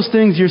 All those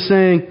things you're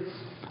saying,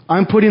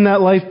 I'm putting that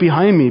life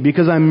behind me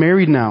because I'm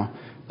married now.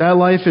 That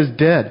life is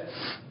dead.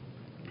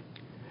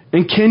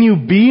 And can you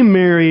be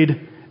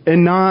married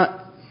and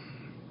not,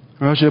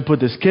 or how should I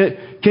put this?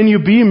 Can you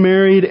be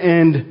married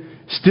and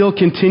still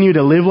continue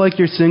to live like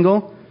you're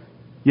single?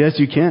 Yes,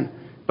 you can.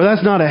 But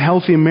that's not a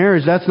healthy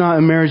marriage. That's not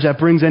a marriage that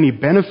brings any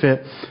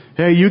benefit.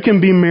 Hey, you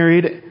can be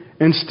married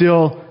and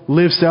still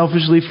live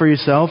selfishly for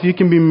yourself. You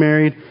can be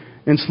married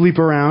and sleep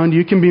around.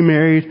 You can be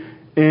married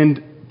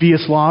and be a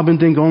slob and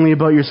think only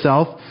about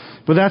yourself.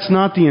 But that's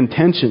not the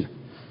intention.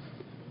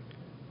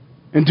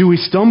 And do we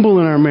stumble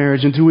in our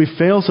marriage? And do we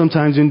fail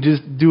sometimes? And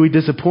do we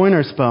disappoint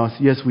our spouse?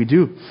 Yes, we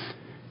do.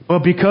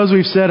 But because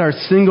we've said our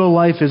single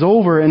life is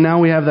over and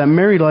now we have that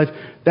married life,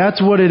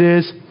 that's what it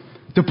is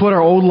to put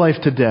our old life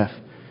to death.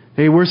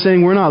 Hey, we're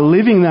saying we're not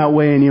living that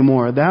way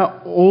anymore.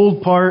 That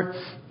old part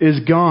is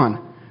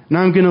gone.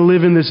 Now I'm going to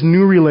live in this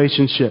new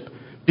relationship,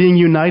 being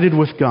united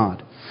with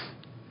God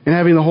and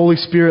having the Holy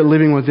Spirit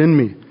living within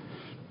me.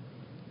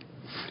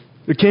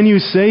 Can you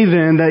say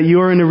then that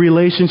you are in a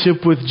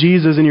relationship with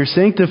Jesus and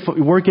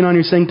you're working on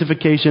your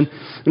sanctification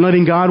and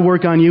letting God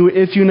work on you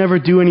if you never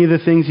do any of the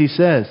things He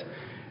says?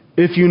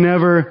 If you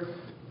never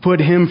put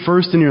Him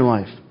first in your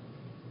life?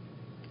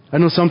 I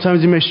know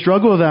sometimes you may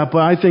struggle with that,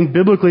 but I think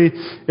biblically,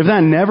 if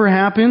that never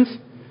happens,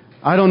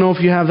 I don't know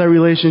if you have that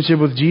relationship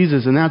with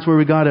Jesus, and that's where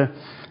we got to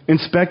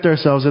inspect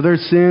ourselves. If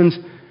there's sins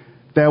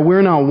that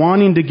we're not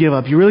wanting to give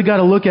up, you really got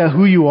to look at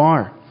who you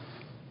are.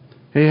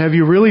 Hey, have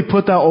you really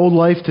put that old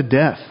life to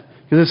death?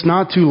 Because it's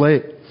not too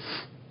late.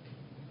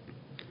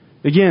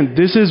 Again,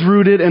 this is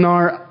rooted in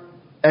our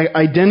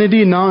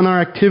identity, not in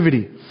our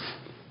activity.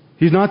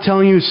 He's not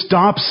telling you,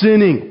 stop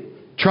sinning,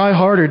 try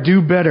harder,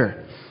 do better.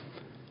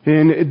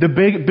 And the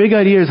big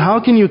idea is,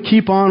 how can you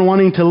keep on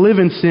wanting to live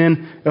in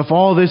sin if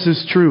all this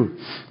is true?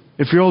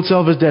 If your old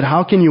self is dead,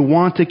 how can you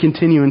want to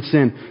continue in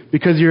sin?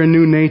 Because you're a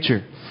new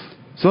nature.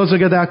 So let's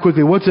look at that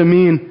quickly. What's it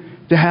mean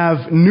to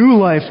have new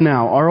life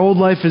now? Our old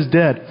life is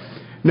dead.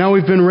 Now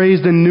we've been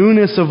raised in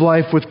newness of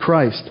life with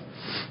Christ.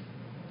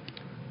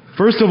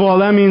 First of all,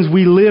 that means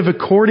we live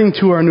according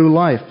to our new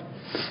life.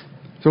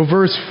 So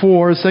verse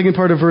 4, the second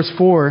part of verse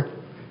 4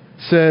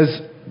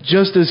 says,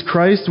 just as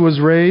Christ was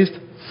raised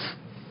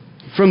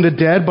from the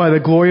dead by the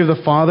glory of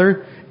the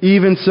Father,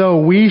 even so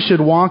we should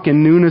walk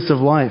in newness of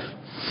life.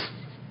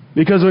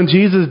 Because when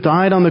Jesus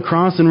died on the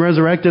cross and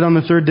resurrected on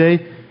the third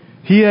day,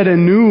 He had a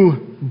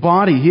new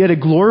body. He had a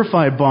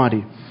glorified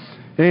body.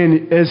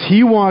 And as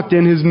He walked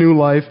in His new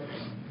life,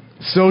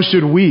 so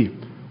should we.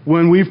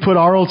 When we've put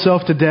our old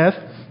self to death,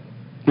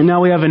 and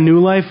now we have a new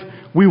life,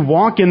 we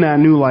walk in that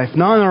new life.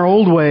 Not in our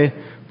old way,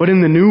 but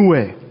in the new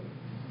way.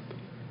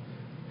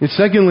 And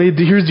secondly,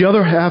 here's the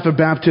other half of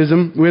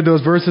baptism. We had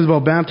those verses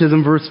about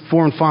baptism, verse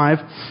 4 and 5,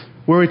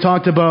 where we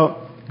talked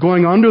about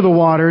going under the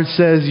water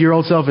says your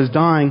old self is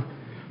dying.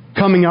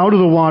 Coming out of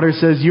the water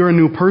says you're a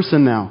new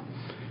person now.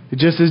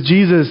 Just as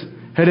Jesus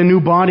had a new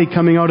body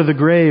coming out of the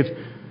grave,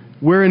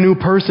 we're a new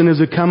person as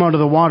we come out of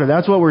the water.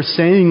 That's what we're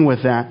saying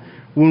with that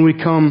when we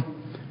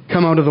come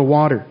out of the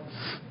water.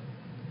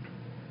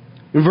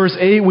 In verse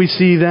 8, we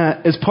see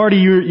that as part of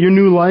your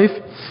new life,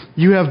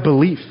 you have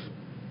belief.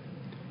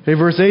 Okay,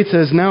 verse 8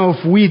 says, now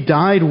if we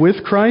died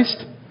with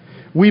Christ,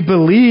 we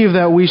believe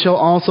that we shall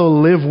also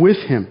live with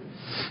Him.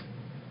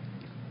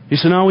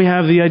 So now we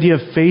have the idea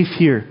of faith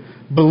here,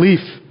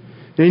 belief.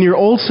 And your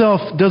old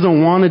self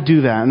doesn't want to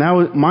do that.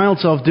 And my old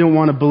self didn't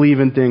want to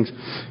believe in things.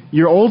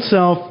 Your old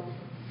self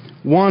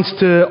wants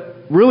to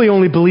really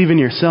only believe in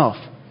yourself.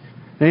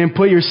 And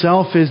put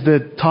yourself as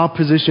the top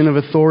position of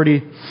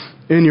authority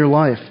in your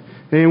life.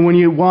 And when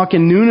you walk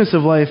in newness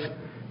of life,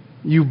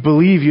 you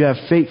believe, you have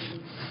faith.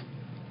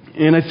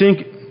 And I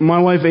think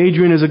my wife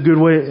Adrian is a good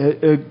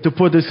way to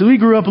put this. So we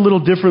grew up a little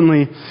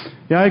differently.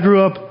 Yeah, I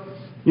grew up,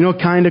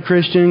 kind of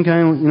Christian,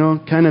 kind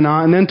of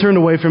not, and then turned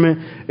away from it.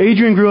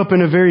 Adrian grew up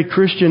in a very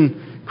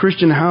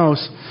Christian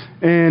house,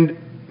 and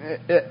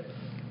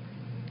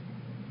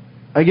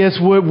I guess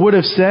what would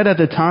have said at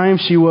the time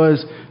she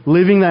was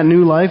living that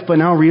new life, but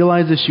now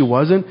realizes she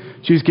wasn't.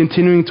 She was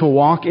continuing to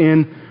walk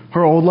in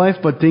her old life,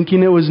 but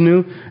thinking it was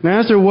new. And I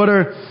asked her, what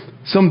are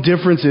some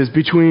differences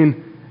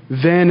between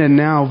then and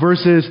now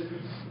versus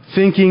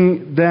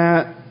thinking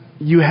that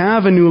you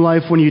have a new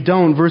life when you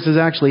don't versus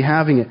actually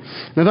having it.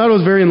 And I thought it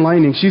was very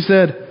enlightening. She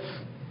said,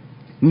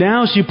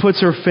 now she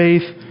puts her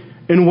faith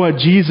in what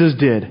Jesus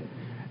did.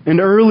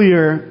 And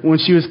earlier, when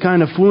she was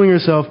kind of fooling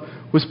herself,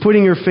 was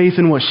putting her faith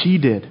in what she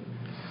did.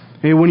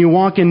 Hey, when you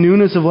walk in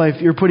newness of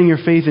life, you're putting your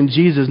faith in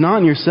Jesus, not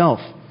in yourself.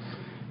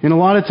 And a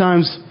lot of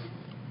times,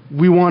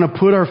 we want to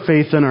put our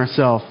faith in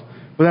ourselves.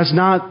 But that's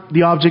not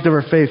the object of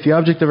our faith. The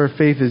object of our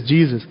faith is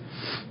Jesus.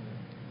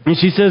 And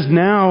she says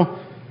now,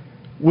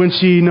 when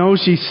she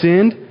knows she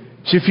sinned,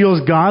 she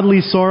feels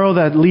godly sorrow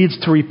that leads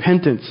to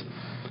repentance.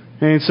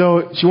 And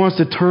so she wants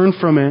to turn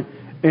from it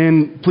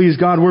and please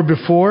God. Where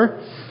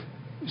before,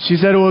 she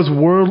said it was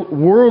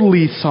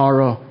worldly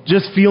sorrow,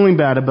 just feeling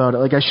bad about it,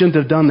 like I shouldn't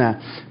have done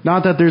that.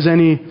 Not that there's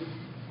any,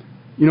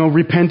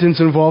 repentance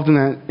involved in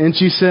that. And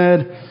she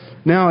said,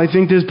 now I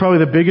think this is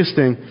probably the biggest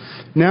thing.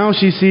 Now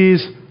she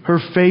sees her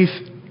faith,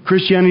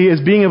 Christianity,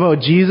 as being about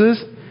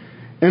Jesus,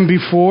 and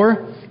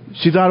before,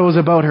 she thought it was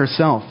about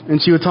herself.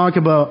 And she would talk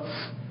about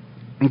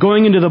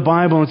going into the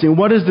Bible and saying,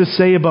 what does this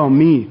say about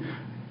me?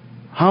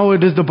 How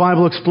does the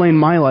Bible explain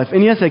my life?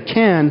 And yes, it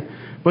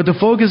can, but the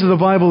focus of the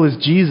Bible is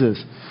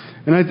Jesus.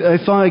 And I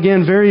thought,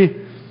 again,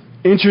 very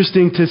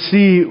interesting to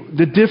see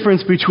the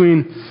difference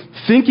between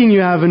thinking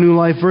you have a new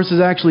life versus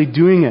actually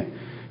doing it.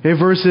 Okay,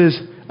 versus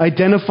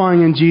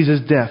identifying in Jesus'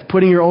 death,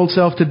 putting your old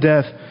self to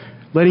death,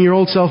 letting your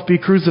old self be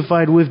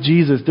crucified with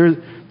Jesus. There's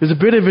a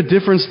bit of a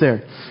difference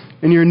there.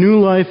 And your new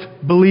life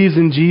believes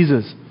in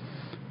Jesus.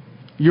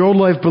 Your old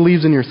life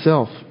believes in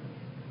yourself.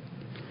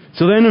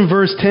 So then in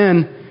verse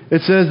 10,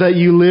 it says that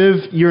you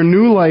live your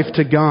new life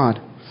to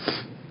God.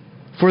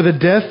 For the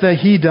death that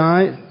He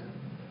died,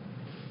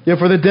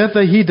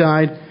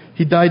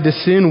 He died to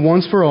sin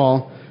once for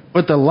all,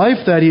 but the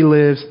life that He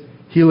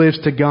lives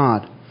to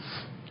God.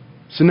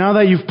 So now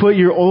that you've put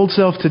your old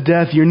self to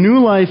death, your new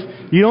life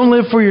You don't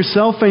live for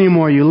yourself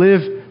anymore. You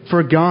live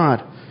for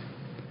God.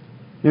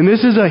 And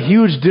this is a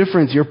huge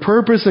difference. Your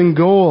purpose and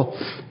goal,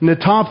 and the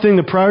top thing,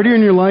 the priority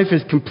in your life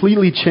is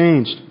completely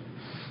changed.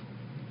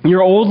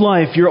 Your old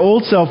life, your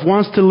old self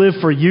wants to live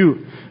for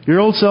you. Your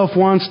old self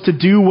wants to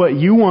do what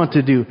you want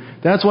to do.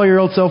 That's why your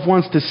old self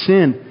wants to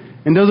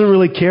sin and doesn't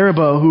really care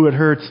about who it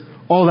hurts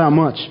all that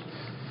much.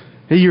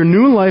 Your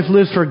new life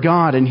lives for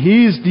God, and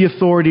He's the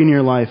authority in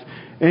your life.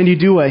 And you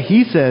do what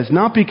He says,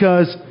 not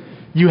because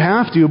you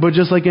have to, but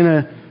just like in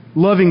a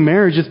loving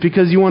marriage, it's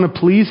because you want to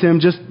please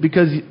Him, just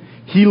because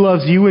He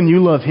loves you and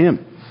you love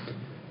Him.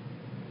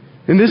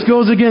 And this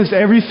goes against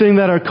everything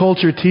that our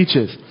culture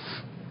teaches.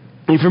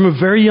 And from a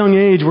very young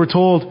age, we're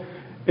told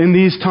in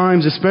these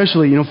times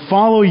especially,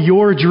 follow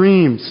your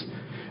dreams.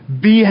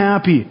 Be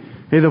happy.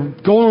 The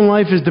goal in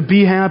life is to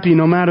be happy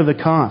no matter the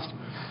cost.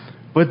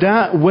 But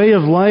that way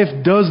of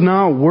life does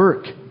not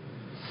work.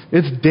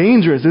 It's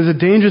dangerous. It's a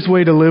dangerous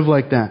way to live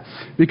like that.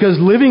 Because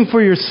living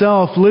for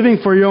yourself, living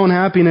for your own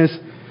happiness,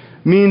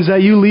 means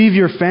that you leave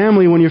your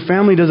family when your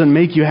family doesn't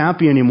make you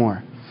happy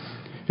anymore.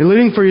 And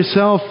living for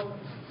yourself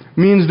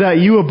means that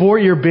you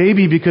abort your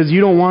baby because you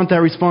don't want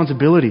that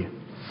responsibility.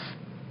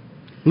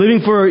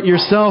 Living for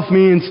yourself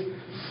means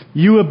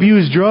you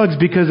abuse drugs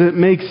because it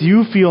makes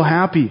you feel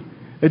happy.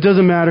 It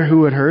doesn't matter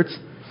who it hurts.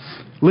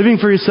 Living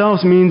for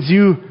yourself means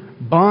you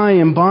buy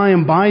and buy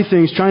and buy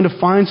things trying to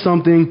find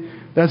something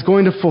that's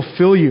going to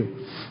fulfill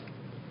you.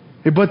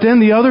 But then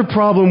the other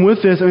problem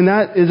with this,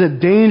 that is a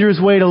dangerous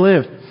way to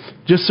live.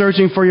 Just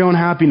searching for your own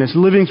happiness,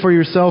 living for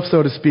yourself,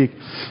 so to speak.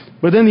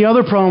 But then the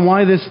other problem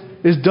why this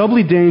is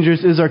doubly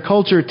dangerous is our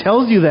culture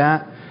tells you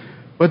that,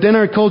 but then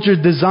our culture is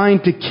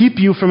designed to keep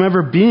you from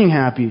ever being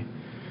happy.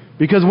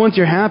 Because once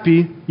you're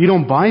happy, you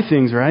don't buy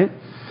things, right?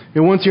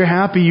 And once you're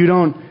happy, you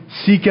don't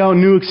seek out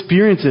new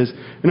experiences.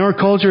 And our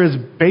culture is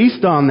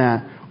based on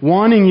that,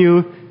 wanting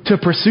you to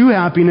pursue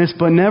happiness,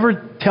 but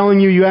never telling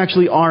you you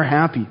actually are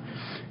happy.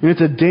 And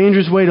it's a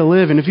dangerous way to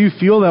live. And if you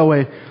feel that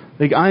way,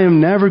 I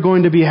am never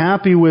going to be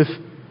happy with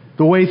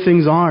the way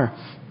things are.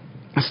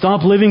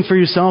 Stop living for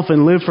yourself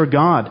and live for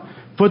God.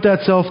 Put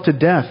that self to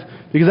death.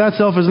 Because that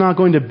self is not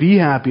going to be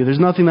happy. There's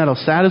nothing that'll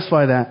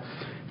satisfy that.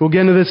 We'll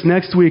get into this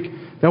next week,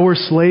 that we're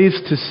slaves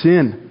to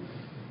sin.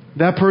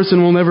 That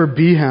person will never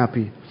be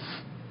happy.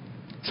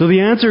 So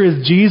the answer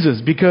is Jesus.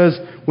 Because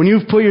when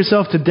you've put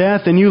yourself to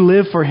death and you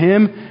live for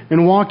Him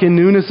and walk in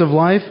newness of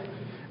life,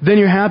 then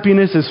your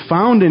happiness is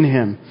found in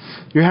Him.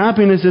 Your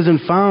happiness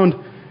isn't found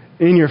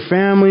in your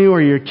family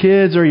or your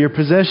kids or your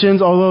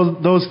possessions,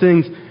 although those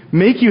things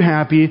make you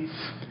happy.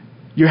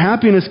 Your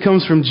happiness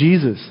comes from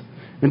Jesus.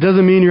 It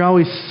doesn't mean you're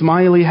always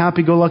smiley,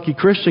 happy-go-lucky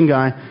Christian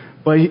guy,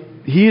 but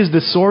He is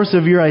the source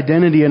of your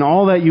identity and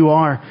all that you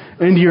are.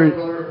 And your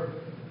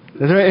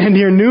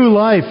new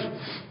life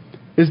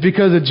is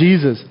because of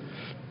Jesus.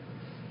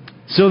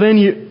 So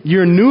then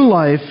your new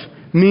life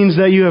means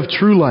that you have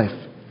true life.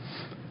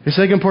 The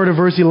second part of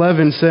verse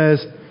 11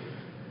 says,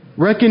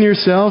 reckon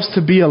yourselves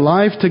to be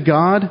alive to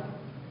God.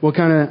 We'll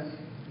kind of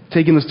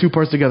taking those two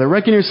parts together.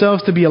 Reckon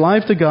yourselves to be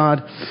alive to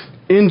God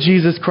in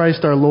Jesus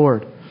Christ our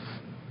Lord.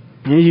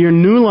 And your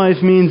new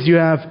life means you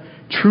have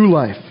true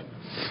life.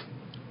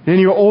 And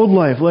your old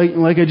life,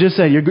 like I just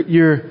said,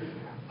 you're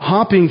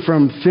hopping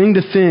from thing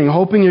to thing,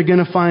 hoping you're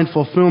going to find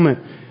fulfillment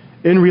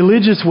in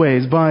religious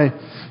ways by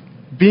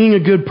being a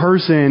good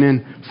person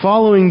and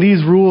following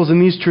these rules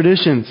and these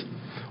traditions.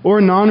 Or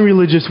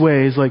non-religious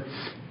ways, like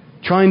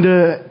trying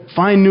to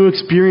find new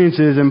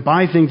experiences and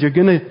buy things. You're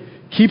going to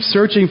keep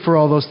searching for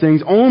all those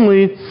things,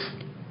 only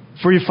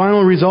for your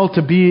final result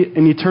to be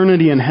an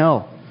eternity in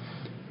hell.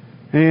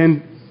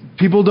 And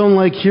people don't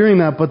like hearing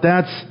that, but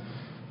that's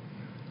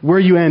where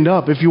you end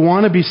up. If you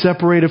want to be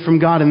separated from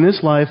God in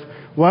this life,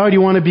 why would you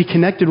want to be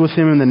connected with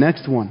Him in the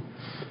next one?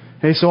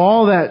 Okay, so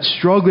all that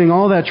struggling,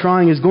 all that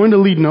trying is going to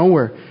lead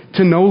nowhere,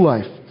 to no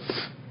life.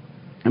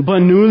 But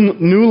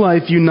new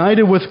life,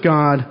 united with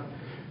God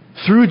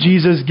through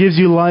Jesus, gives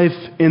you life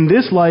in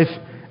this life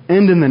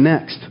and in the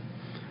next.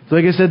 So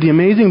like I said, the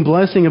amazing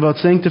blessing about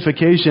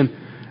sanctification,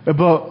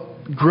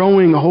 about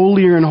growing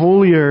holier and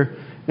holier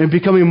and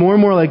becoming more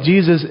and more like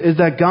Jesus, is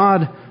that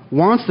God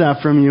wants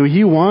that from you.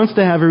 He wants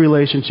to have a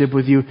relationship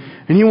with you,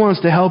 and He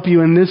wants to help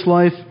you in this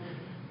life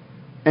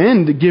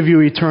and give you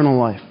eternal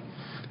life.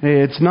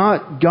 It's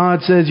not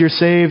God says you're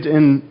saved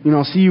and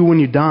see you when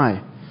you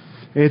die.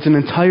 It's an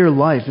entire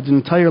life. It's an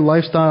entire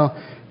lifestyle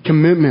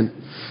commitment.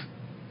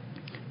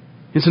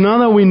 And so now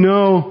that we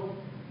know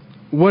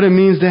what it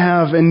means to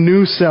have a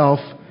new self,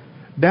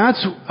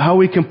 that's how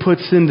we can put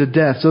sin to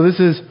death. So this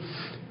is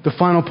the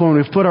final point.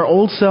 We've put our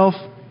old self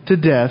to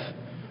death.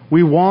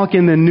 We walk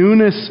in the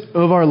newness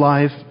of our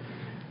life.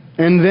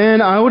 And then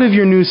out of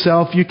your new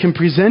self, you can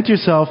present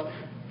yourself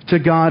to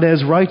God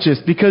as righteous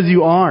because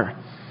you are.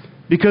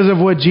 Because of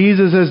what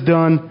Jesus has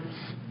done,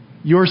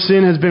 your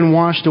sin has been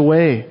washed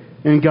away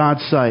in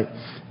God's sight.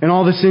 And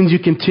all the sins you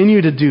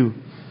continue to do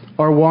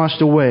are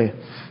washed away.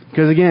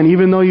 Because again,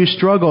 even though you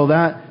struggle,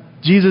 that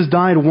Jesus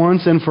died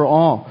once and for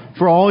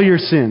all your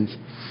sins.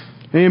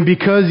 And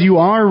because you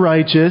are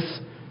righteous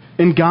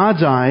in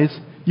God's eyes,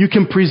 you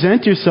can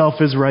present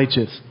yourself as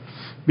righteous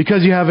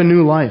because you have a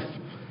new life.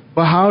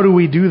 But how do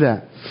we do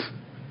that?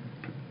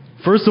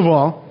 First of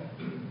all,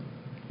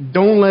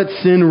 don't let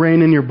sin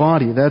reign in your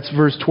body. That's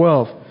verse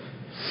 12.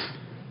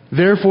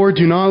 Therefore,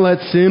 do not let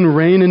sin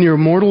reign in your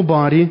mortal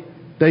body,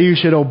 that you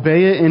should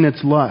obey it in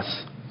its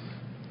lusts.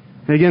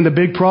 And again, the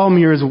big problem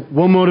here is,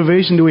 what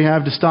motivation do we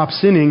have to stop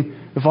sinning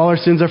if all our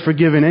sins are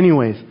forgiven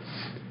anyways?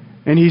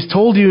 And he's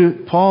told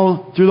you,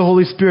 Paul, through the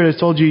Holy Spirit, has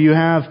told you, you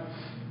have,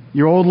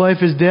 your old life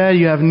is dead,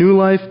 you have new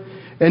life,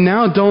 and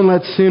now don't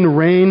let sin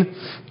reign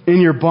in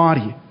your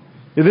body.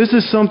 Now, this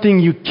is something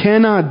you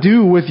cannot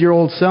do with your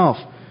old self.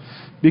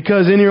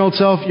 Because in your old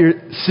self, your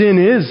sin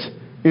is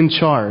in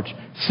charge.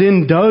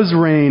 Sin does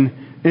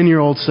reign in your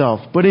old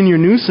self. But in your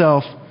new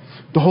self,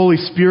 the Holy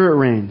Spirit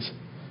reigns.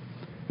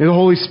 And the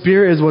Holy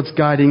Spirit is what's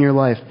guiding your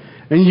life.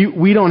 And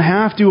we don't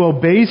have to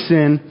obey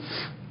sin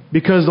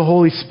because the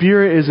Holy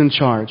Spirit is in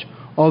charge.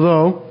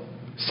 Although,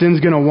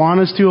 sin's going to want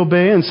us to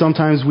obey, and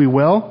sometimes we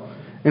will,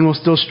 and we'll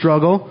still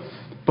struggle.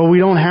 But we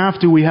don't have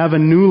to. We have a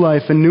new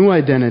life, a new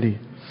identity.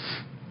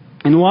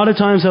 And a lot of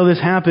times how this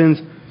happens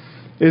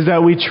is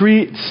that we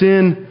treat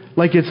sin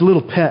like it's a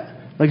little pet,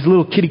 like it's a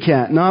little kitty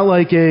cat, not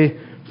like a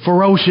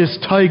ferocious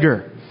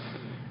tiger.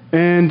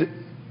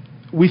 And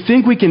we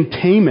think we can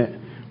tame it.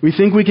 We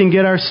think we can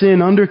get our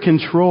sin under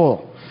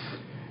control.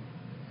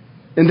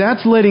 And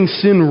that's letting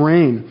sin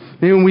reign.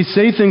 And when we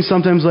say things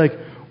sometimes like,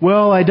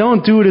 well, I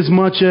don't do it as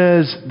much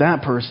as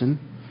that person.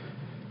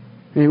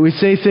 And we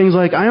say things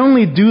like, I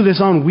only do this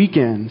on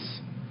weekends.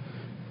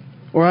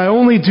 Or I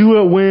only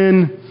do it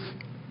when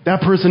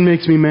that person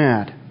makes me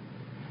mad.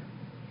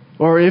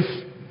 Or if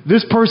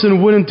this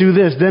person wouldn't do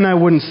this, then I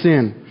wouldn't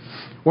sin.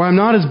 Or I'm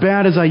not as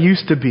bad as I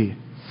used to be.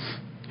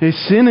 Hey,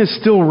 sin is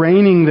still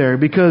reigning there,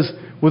 because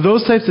with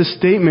those types of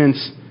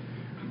statements,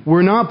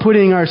 we're not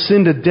putting our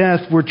sin to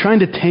death, we're trying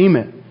to tame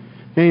it.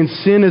 And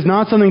sin is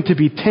not something to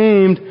be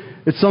tamed,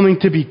 it's something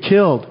to be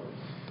killed.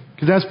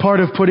 Because that's part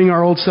of putting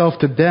our old self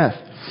to death.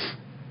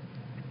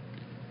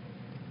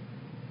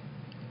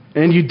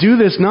 And you do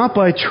this not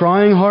by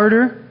trying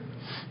harder,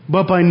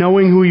 but by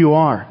knowing who you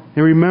are.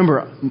 And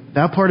remember,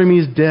 that part of me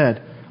is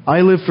dead.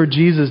 I live for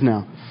Jesus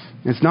now.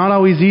 It's not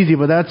always easy,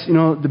 but that's,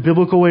 the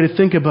biblical way to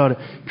think about it.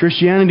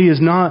 Christianity is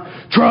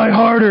not, try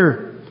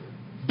harder,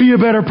 be a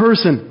better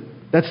person.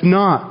 That's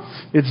not.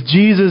 It's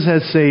Jesus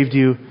has saved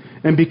you,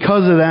 and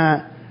because of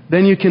that,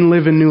 then you can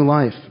live a new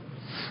life.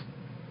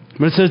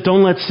 But it says,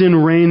 don't let sin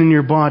reign in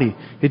your body.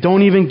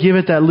 Don't even give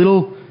it that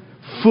little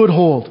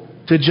foothold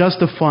to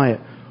justify it,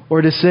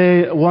 or to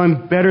say, well,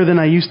 I'm better than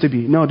I used to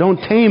be. No, don't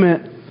tame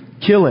it,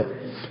 kill it.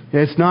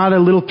 It's not a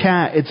little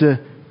cat, it's a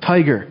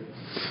tiger.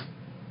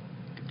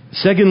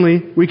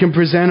 Secondly, we can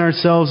present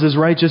ourselves as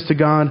righteous to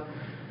God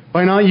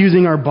by not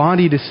using our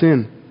body to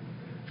sin.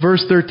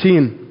 Verse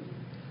 13,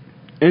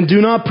 and do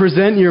not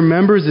present your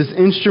members as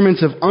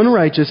instruments of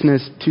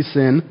unrighteousness to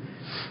sin,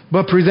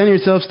 but present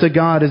yourselves to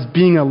God as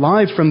being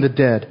alive from the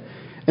dead,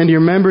 and your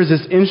members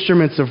as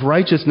instruments of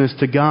righteousness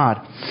to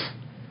God.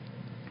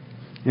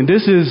 And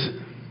this is,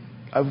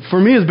 for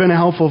me, has been a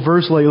helpful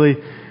verse lately,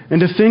 and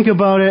to think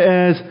about it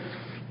as,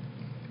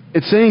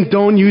 it's saying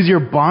don't use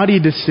your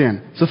body to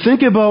sin. So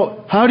think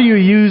about, how do you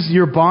use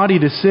your body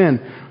to sin?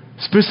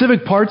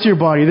 Specific parts of your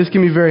body, this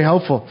can be very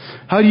helpful.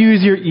 How do you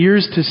use your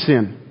ears to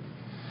sin?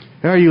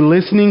 Are you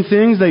listening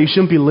things that you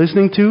shouldn't be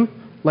listening to,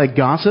 like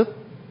gossip?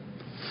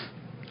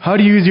 How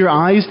do you use your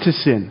eyes to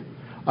sin?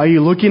 Are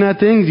you looking at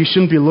things you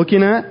shouldn't be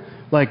looking at,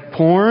 like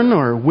porn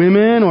or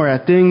women, or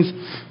at things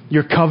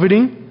you're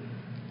coveting?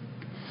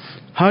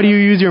 How do you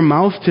use your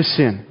mouth to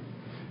sin?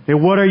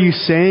 And what are you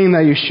saying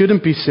that you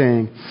shouldn't be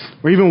saying?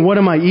 Or even, what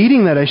am I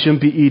eating that I shouldn't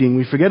be eating?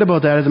 We forget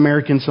about that as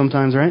Americans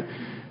sometimes, right?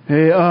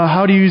 Hey,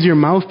 how do you use your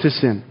mouth to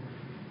sin?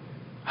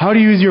 How do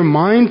you use your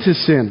mind to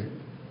sin?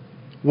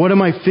 What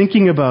am I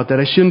thinking about that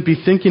I shouldn't be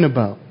thinking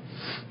about?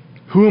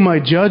 Who am I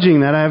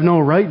judging that I have no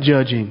right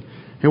judging?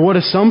 And what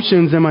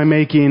assumptions am I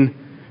making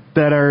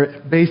that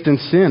are based in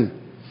sin?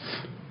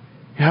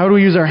 How do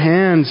we use our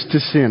hands to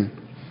sin?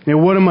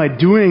 And what am I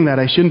doing that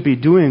I shouldn't be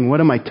doing? What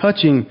am I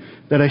touching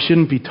that I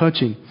shouldn't be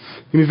touching?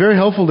 It can be very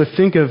helpful to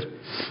think of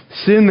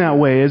sin that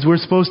way, as we're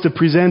supposed to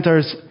present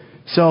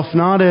ourselves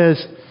not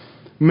as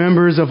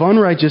members of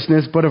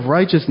unrighteousness, but of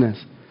righteousness.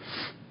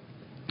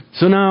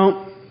 So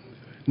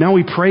now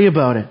we pray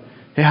about it.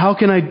 Hey, how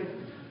can I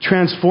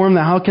transform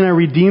that? How can I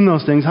redeem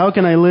those things? How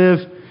can I live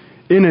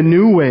in a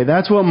new way?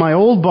 That's what my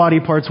old body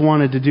parts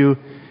wanted to do.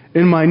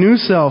 In my new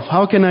self,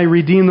 how can I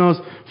redeem those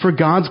for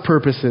God's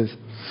purposes?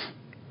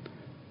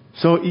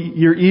 So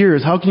your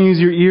ears, how can you use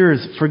your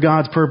ears for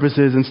God's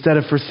purposes instead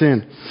of for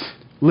sin?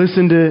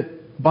 Listen to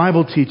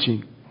Bible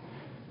teaching.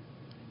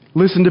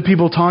 Listen to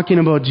people talking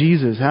about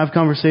Jesus. Have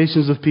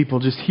conversations with people.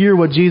 Just hear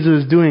what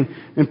Jesus is doing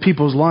in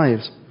people's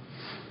lives.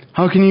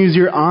 How can you use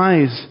your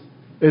eyes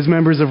as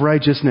members of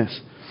righteousness?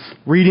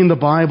 Reading the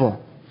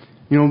Bible.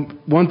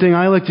 One thing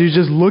I like to do is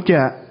just look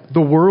at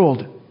the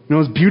world.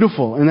 It's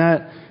beautiful, and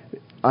that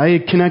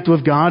I connect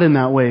with God in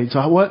that way.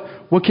 So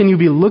what can you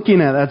be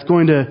looking at that's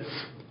going to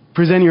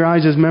present your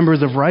eyes as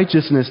members of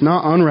righteousness,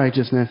 not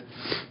unrighteousness?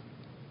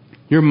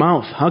 Your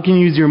mouth. How can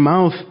you use your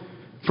mouth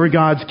for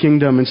God's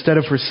kingdom instead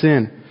of for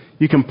sin?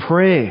 You can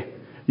pray.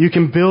 You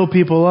can build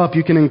people up.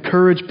 You can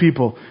encourage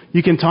people.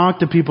 You can talk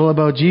to people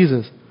about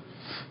Jesus.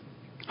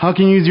 How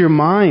can you use your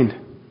mind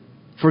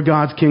for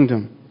God's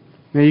kingdom?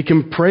 Now, you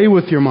can pray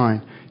with your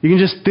mind. You can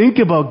just think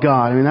about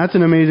God. I mean, that's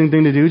an amazing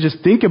thing to do. Just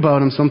think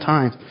about Him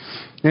sometimes.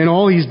 And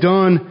all He's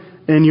done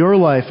in your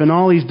life, and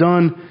all He's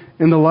done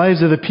in the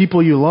lives of the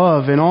people you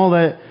love, and all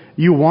that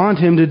you want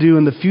Him to do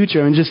in the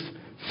future, and just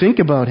think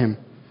about Him.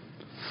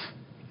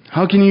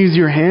 How can you use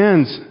your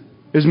hands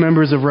as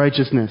members of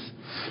righteousness?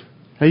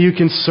 How you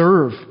can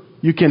serve.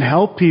 You can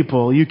help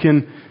people. You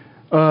can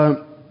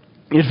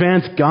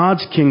advance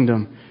God's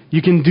kingdom.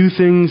 You can do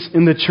things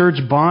in the church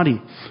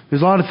body.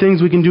 There's a lot of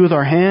things we can do with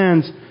our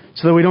hands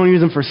so that we don't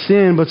use them for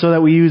sin, but so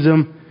that we use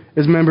them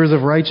as members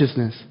of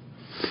righteousness.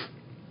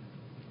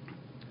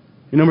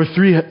 And number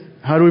 3,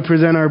 how do we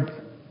present our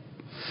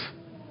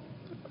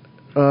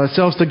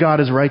selves to God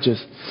as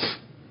righteous?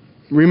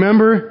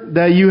 Remember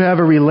that you have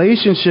a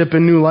relationship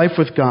and new life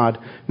with God,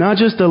 not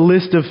just a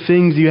list of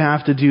things you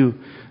have to do.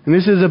 And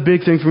this is a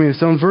big thing for me.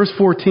 So in verse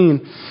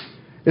 14,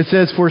 it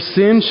says, "For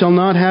sin shall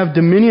not have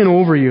dominion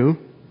over you,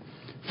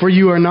 for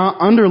you are not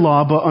under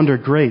law, but under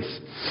grace."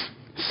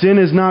 Sin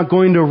is not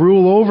going to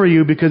rule over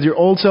you because your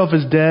old self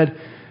is dead,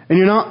 and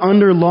you're not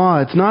under law.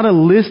 It's not a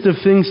list of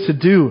things to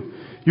do.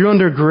 You're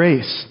under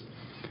grace.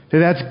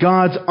 That's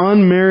God's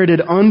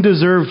unmerited,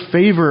 undeserved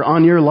favor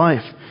on your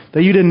life.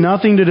 That you did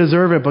nothing to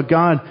deserve it, but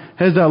God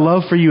has that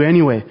love for you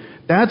anyway.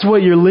 That's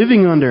what you're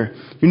living under.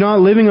 You're not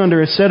living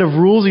under a set of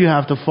rules you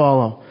have to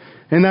follow.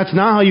 And that's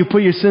not how you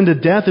put your sin to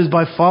death, is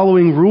by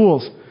following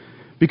rules.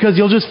 Because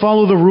you'll just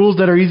follow the rules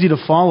that are easy to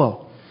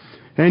follow.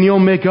 And you'll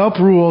make up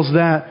rules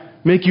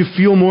that make you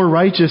feel more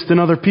righteous than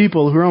other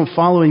people who aren't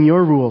following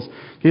your rules.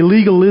 Okay,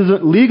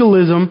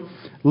 legalism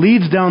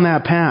leads down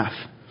that path,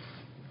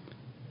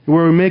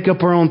 where we make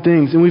up our own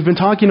things. And we've been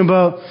talking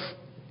about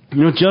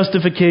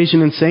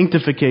justification and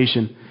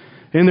sanctification.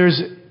 And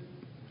there's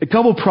a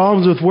couple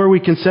problems with where we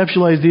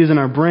conceptualize these in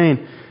our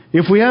brain.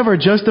 If we have our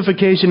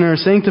justification and our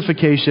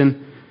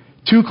sanctification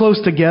too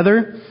close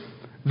together,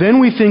 then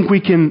we think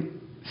we can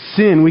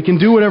sin. We can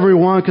do whatever we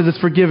want because it's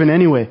forgiven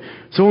anyway.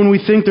 So when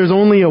we think there's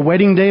only a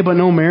wedding day but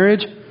no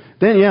marriage,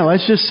 then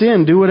let's just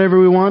sin. Do whatever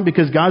we want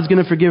because God's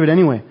going to forgive it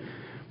anyway.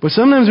 But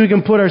sometimes we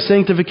can put our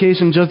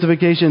sanctification and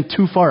justification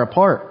too far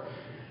apart.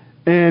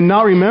 And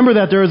not remember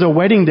that there is a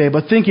wedding day,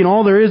 but thinking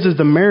all there is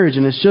the marriage,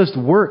 and it's just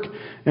work,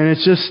 and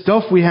it's just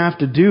stuff we have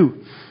to do.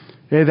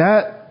 Okay,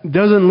 that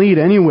doesn't lead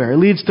anywhere. It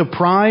leads to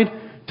pride,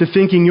 to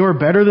thinking you're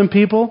better than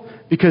people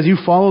because you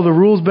follow the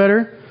rules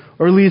better,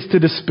 or it leads to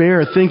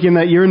despair, thinking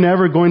that you're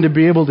never going to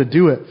be able to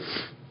do it.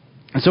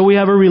 And so we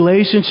have a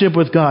relationship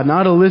with God,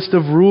 not a list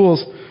of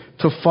rules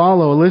to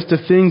follow, a list of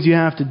things you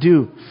have to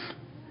do.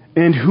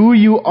 And who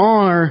you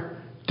are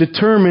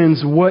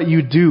determines what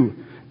you do.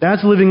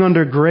 That's living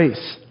under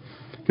grace.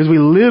 Because we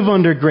live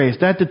under grace.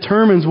 That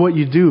determines what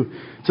you do.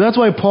 So that's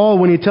why Paul,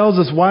 when he tells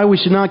us why we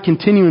should not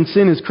continue in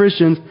sin as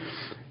Christians,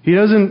 he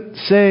doesn't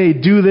say,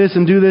 do this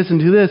and do this and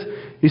do this.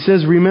 He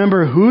says,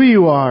 remember who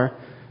you are,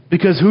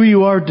 because who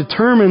you are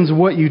determines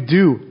what you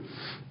do.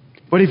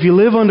 But if you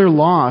live under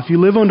law, if you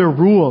live under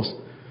rules,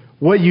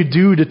 what you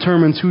do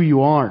determines who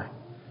you are.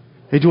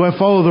 Hey, do I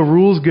follow the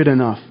rules good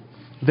enough?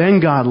 Then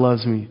God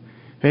loves me.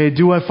 Hey,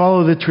 do I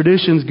follow the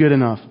traditions good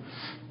enough?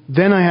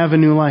 Then I have a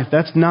new life.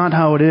 That's not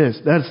how it is.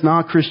 That's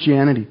not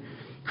Christianity.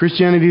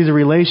 Christianity is a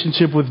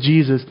relationship with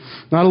Jesus,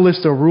 not a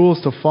list of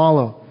rules to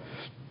follow.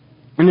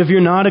 And if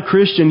you're not a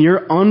Christian,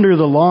 you're under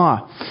the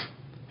law.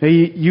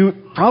 Hey, you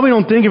probably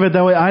don't think of it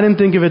that way. I didn't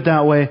think of it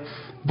that way.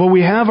 But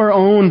we have our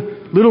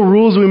own little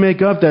rules we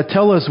make up that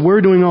tell us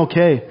we're doing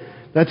okay.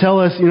 That tell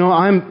us,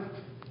 I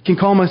can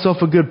call myself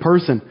a good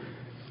person.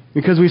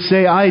 Because we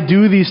say, I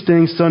do these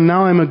things, so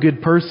now I'm a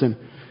good person.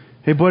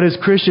 Hey, but as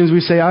Christians, we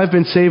say, I've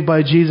been saved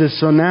by Jesus,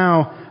 so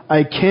now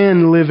I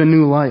can live a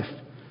new life.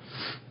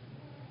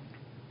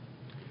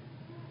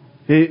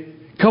 A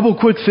couple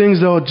quick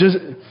things, though, just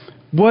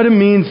what it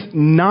means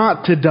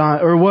not to die,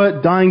 or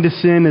what dying to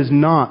sin is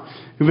not.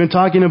 We've been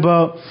talking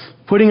about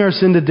putting our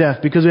sin to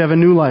death because we have a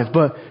new life,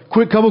 but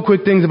couple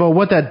quick things about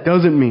what that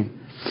doesn't mean.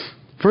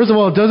 First of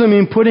all, it doesn't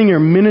mean putting your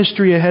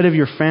ministry ahead of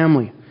your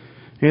family.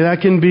 Okay,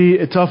 that can be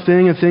a tough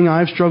thing, a thing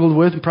I've struggled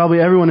with, and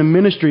probably everyone in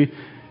ministry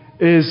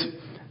is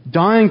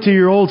dying to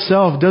your old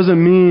self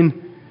doesn't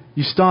mean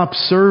you stop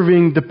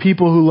serving the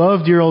people who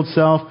loved your old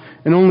self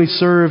and only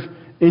serve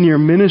in your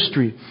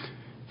ministry.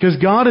 Because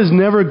God is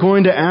never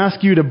going to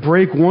ask you to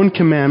break one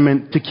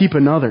commandment to keep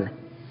another.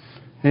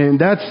 And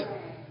that's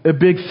a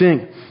big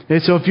thing.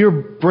 And so if you're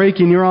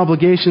breaking your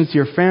obligations to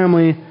your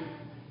family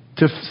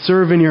to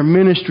serve in your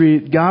ministry,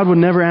 God would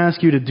never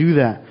ask you to do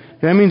that.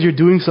 That means you're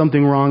doing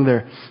something wrong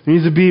there. There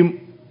needs to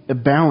be a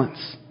balance.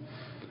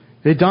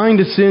 Dying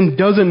to sin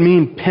doesn't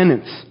mean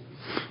penance.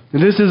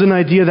 And this is an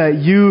idea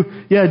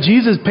that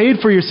Jesus paid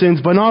for your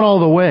sins, but not all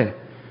the way.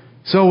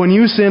 So when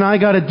you sin,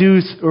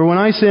 when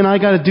I sin, I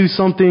got to do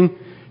something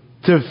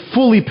to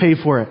fully pay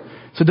for it.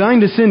 So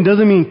dying to sin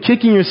doesn't mean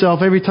kicking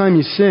yourself every time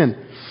you sin.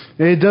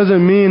 It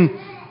doesn't mean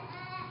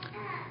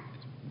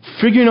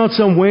figuring out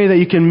some way that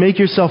you can make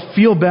yourself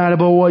feel bad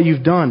about what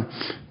you've done.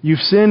 You've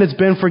sinned, it's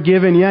been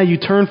forgiven. Yeah, you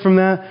turn from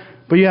that,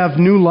 but you have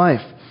new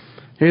life.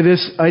 Okay,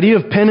 this idea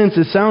of penance,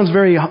 it sounds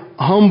very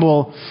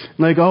humble,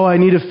 like, oh, I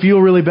need to feel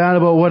really bad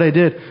about what I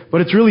did.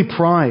 But it's really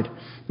pride.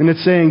 And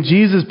it's saying,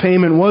 Jesus'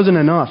 payment wasn't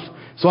enough,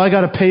 so I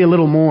got to pay a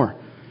little more.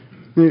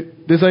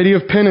 This idea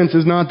of penance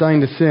is not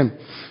dying to sin.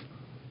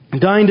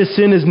 Dying to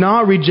sin is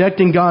not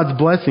rejecting God's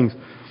blessings.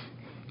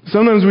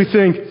 Sometimes we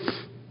think,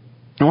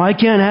 oh, I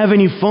can't have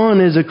any fun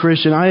as a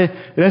Christian.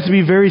 It has to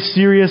be very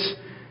serious,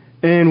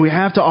 and we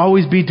have to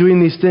always be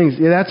doing these things.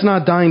 Yeah, that's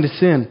not dying to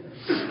sin.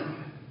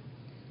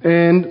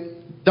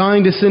 And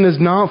dying to sin is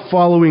not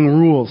following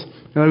rules,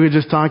 like we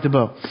just talked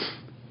about.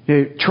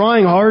 Okay,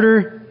 trying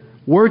harder,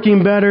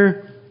 working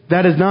better,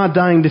 that is not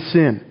dying to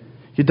sin.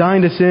 You're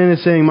dying to sin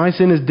is saying, my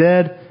sin is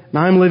dead, and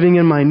I'm living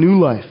in my new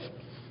life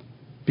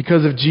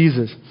because of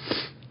Jesus.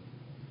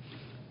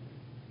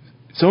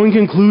 So in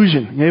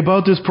conclusion,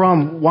 about this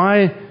problem,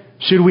 why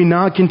should we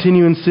not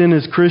continue in sin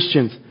as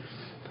Christians?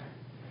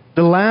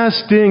 The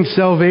last thing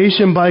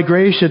salvation by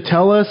grace should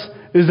tell us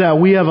is that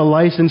we have a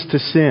license to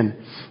sin.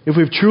 If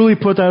we've truly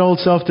put that old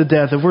self to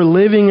death, if we're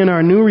living in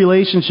our new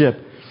relationship,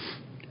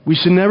 we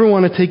should never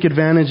want to take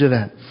advantage of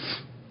that.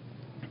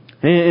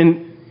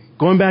 And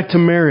going back to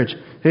marriage,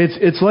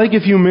 it's like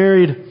if you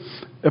married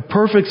a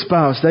perfect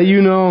spouse that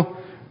you know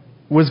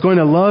was going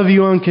to love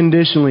you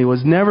unconditionally,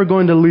 was never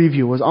going to leave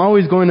you, was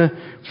always going to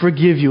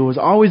forgive you, was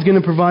always going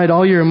to provide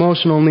all your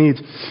emotional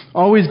needs,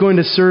 always going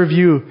to serve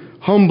you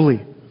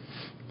humbly.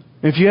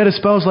 If you had a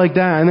spouse like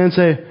that and then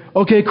say,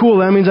 okay, cool,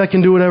 that means I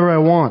can do whatever I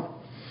want.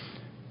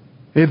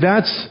 If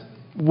that's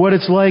what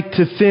it's like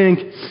to think,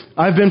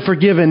 I've been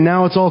forgiven,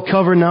 now it's all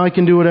covered, now I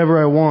can do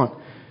whatever I want.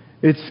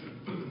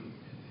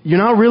 You're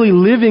not really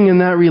living in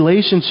that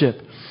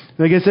relationship.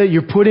 Like I said,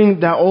 you're putting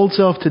that old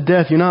self to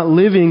death. You're not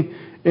living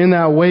in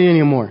that way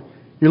anymore.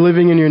 You're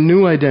living in your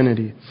new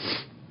identity.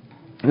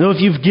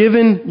 If you've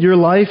given your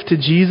life to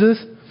Jesus,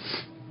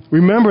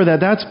 remember that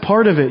that's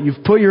part of it.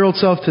 You've put your old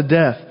self to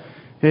death.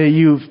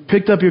 You've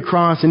picked up your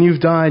cross and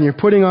you've died and you're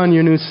putting on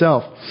your new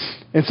self.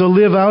 And so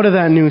live out of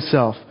that new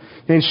self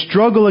and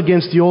struggle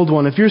against the old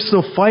one. If you're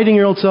still fighting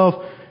your old self,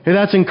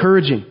 that's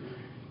encouraging.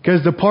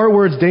 Because the part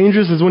where it's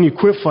dangerous is when you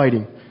quit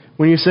fighting.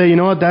 When you say, you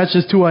know what, that's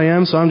just who I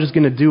am, so I'm just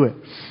going to do it.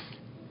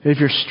 If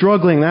you're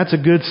struggling, that's a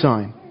good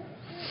sign.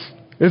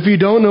 If you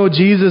don't know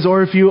Jesus,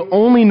 or if you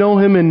only know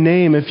Him in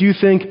name, if you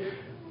think,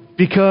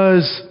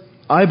 because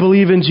I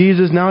believe in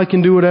Jesus, now I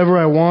can do whatever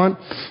I want,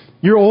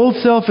 your old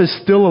self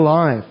is still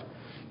alive.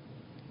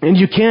 And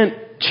you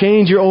can't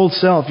change your old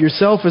self. Your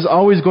self is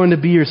always going to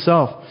be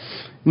yourself.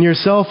 And your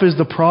self is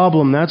the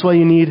problem. That's why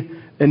you need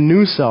a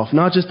new self.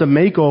 Not just a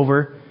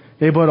makeover,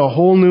 but a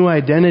whole new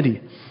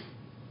identity.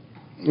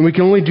 And we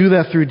can only do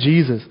that through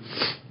Jesus.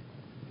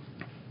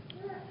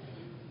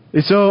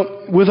 And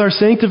so, with our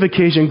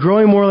sanctification,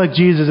 growing more like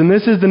Jesus, and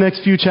this is the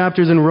next few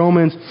chapters in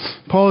Romans,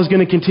 Paul is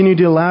going to continue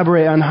to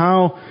elaborate on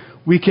how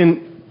we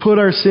can put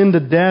our sin to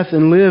death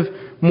and live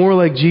more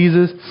like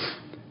Jesus.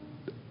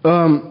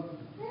 And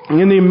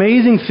the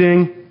amazing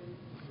thing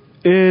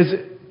is,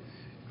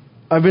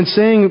 I've been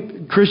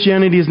saying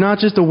Christianity is not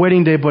just a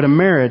wedding day, but a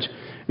marriage.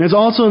 And it's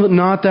also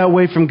not that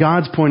way from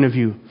God's point of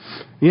view.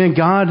 Again,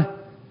 God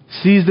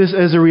sees this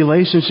as a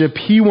relationship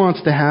He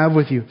wants to have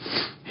with you.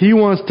 He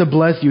wants to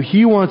bless you.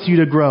 He wants you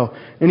to grow.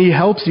 And He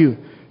helps you.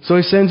 So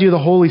He sends you the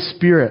Holy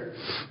Spirit.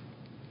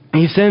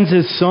 He sends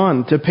His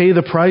Son to pay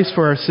the price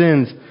for our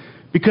sins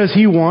because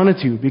He wanted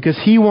to. Because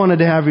He wanted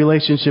to have a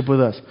relationship with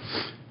us.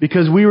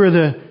 Because we were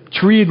the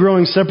tree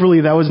growing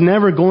separately that was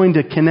never going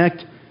to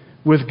connect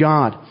with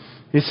God.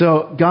 And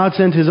so God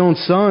sent His own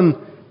Son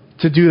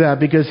to do that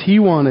because He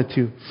wanted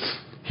to.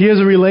 He has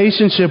a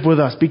relationship with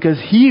us because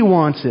He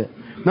wants it.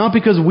 Not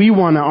because we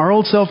want it. Our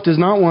old self does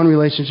not want a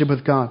relationship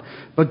with God.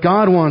 But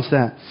God wants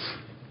that.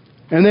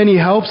 And then He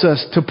helps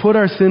us to put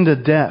our sin to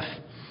death.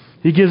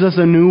 He gives us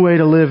a new way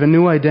to live, a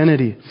new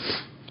identity.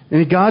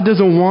 And God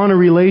doesn't want a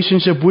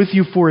relationship with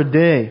you for a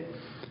day.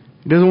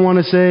 He doesn't want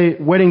to say,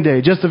 wedding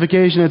day,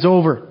 justification, it's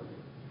over.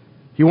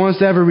 He wants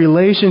to have a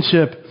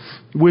relationship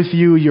with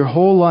you your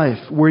whole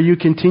life where you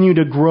continue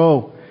to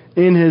grow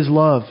in His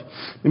love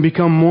and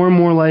become more and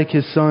more like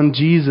His Son,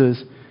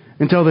 Jesus,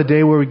 until the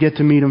day where we get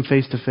to meet Him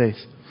face to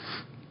face.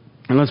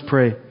 And let's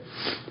pray.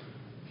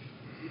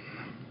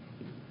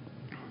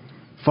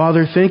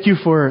 Father, thank You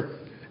for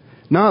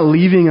not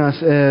leaving us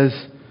as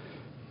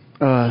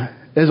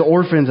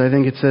orphans, I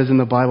think it says in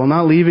the Bible,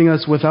 not leaving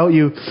us without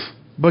You,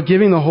 but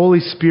giving the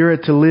Holy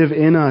Spirit to live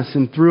in us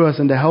and through us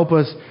and to help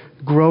us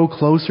grow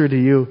closer to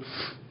You.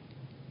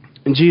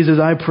 And Jesus,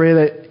 I pray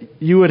that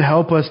You would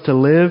help us to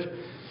live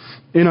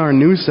in our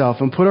new self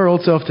and put our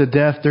old self to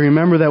death, to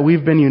remember that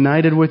we've been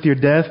united with Your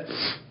death,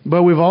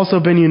 but we've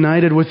also been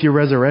united with Your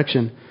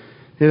resurrection.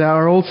 That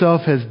our old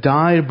self has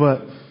died,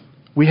 but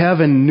we have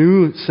a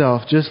new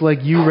self, just like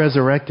You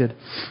resurrected.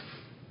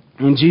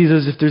 And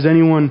Jesus, if there's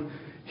anyone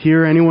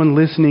here, anyone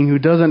listening who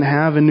doesn't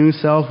have a new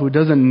self, who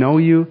doesn't know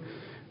you,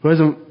 who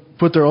hasn't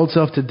put their old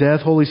self to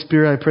death, Holy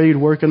Spirit, I pray you'd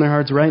work in their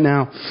hearts right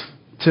now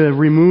to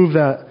remove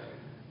that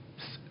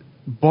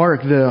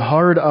bark, the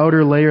hard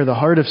outer layer, the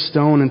heart of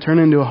stone, and turn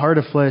it into a heart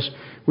of flesh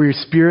where your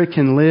Spirit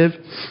can live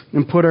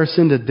and put our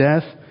sin to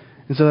death,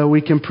 and so that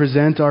we can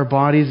present our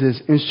bodies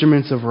as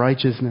instruments of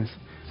righteousness.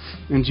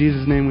 In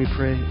Jesus' name we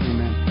pray,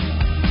 amen.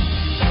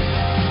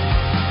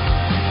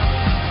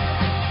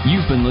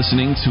 You've been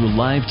listening to a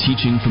live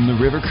teaching from the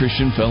River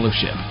Christian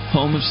Fellowship,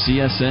 home of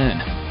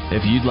CSN.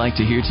 If you'd like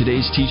to hear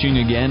today's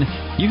teaching again,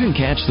 you can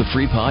catch the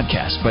free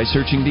podcast by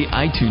searching the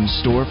iTunes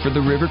store for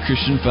the River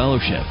Christian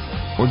Fellowship,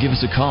 or give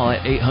us a call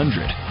at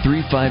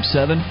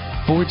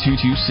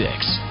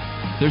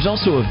 800-357-4226. There's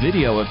also a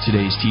video of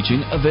today's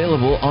teaching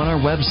available on our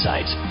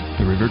website,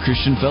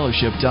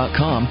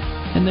 theriverchristianfellowship.com,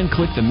 and then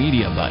click the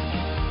media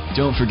button.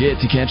 Don't forget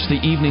to catch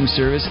the evening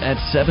service at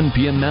 7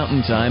 p.m.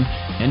 Mountain Time,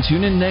 and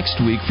tune in next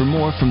week for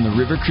more from the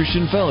River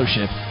Christian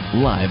Fellowship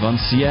live on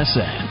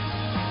CSN.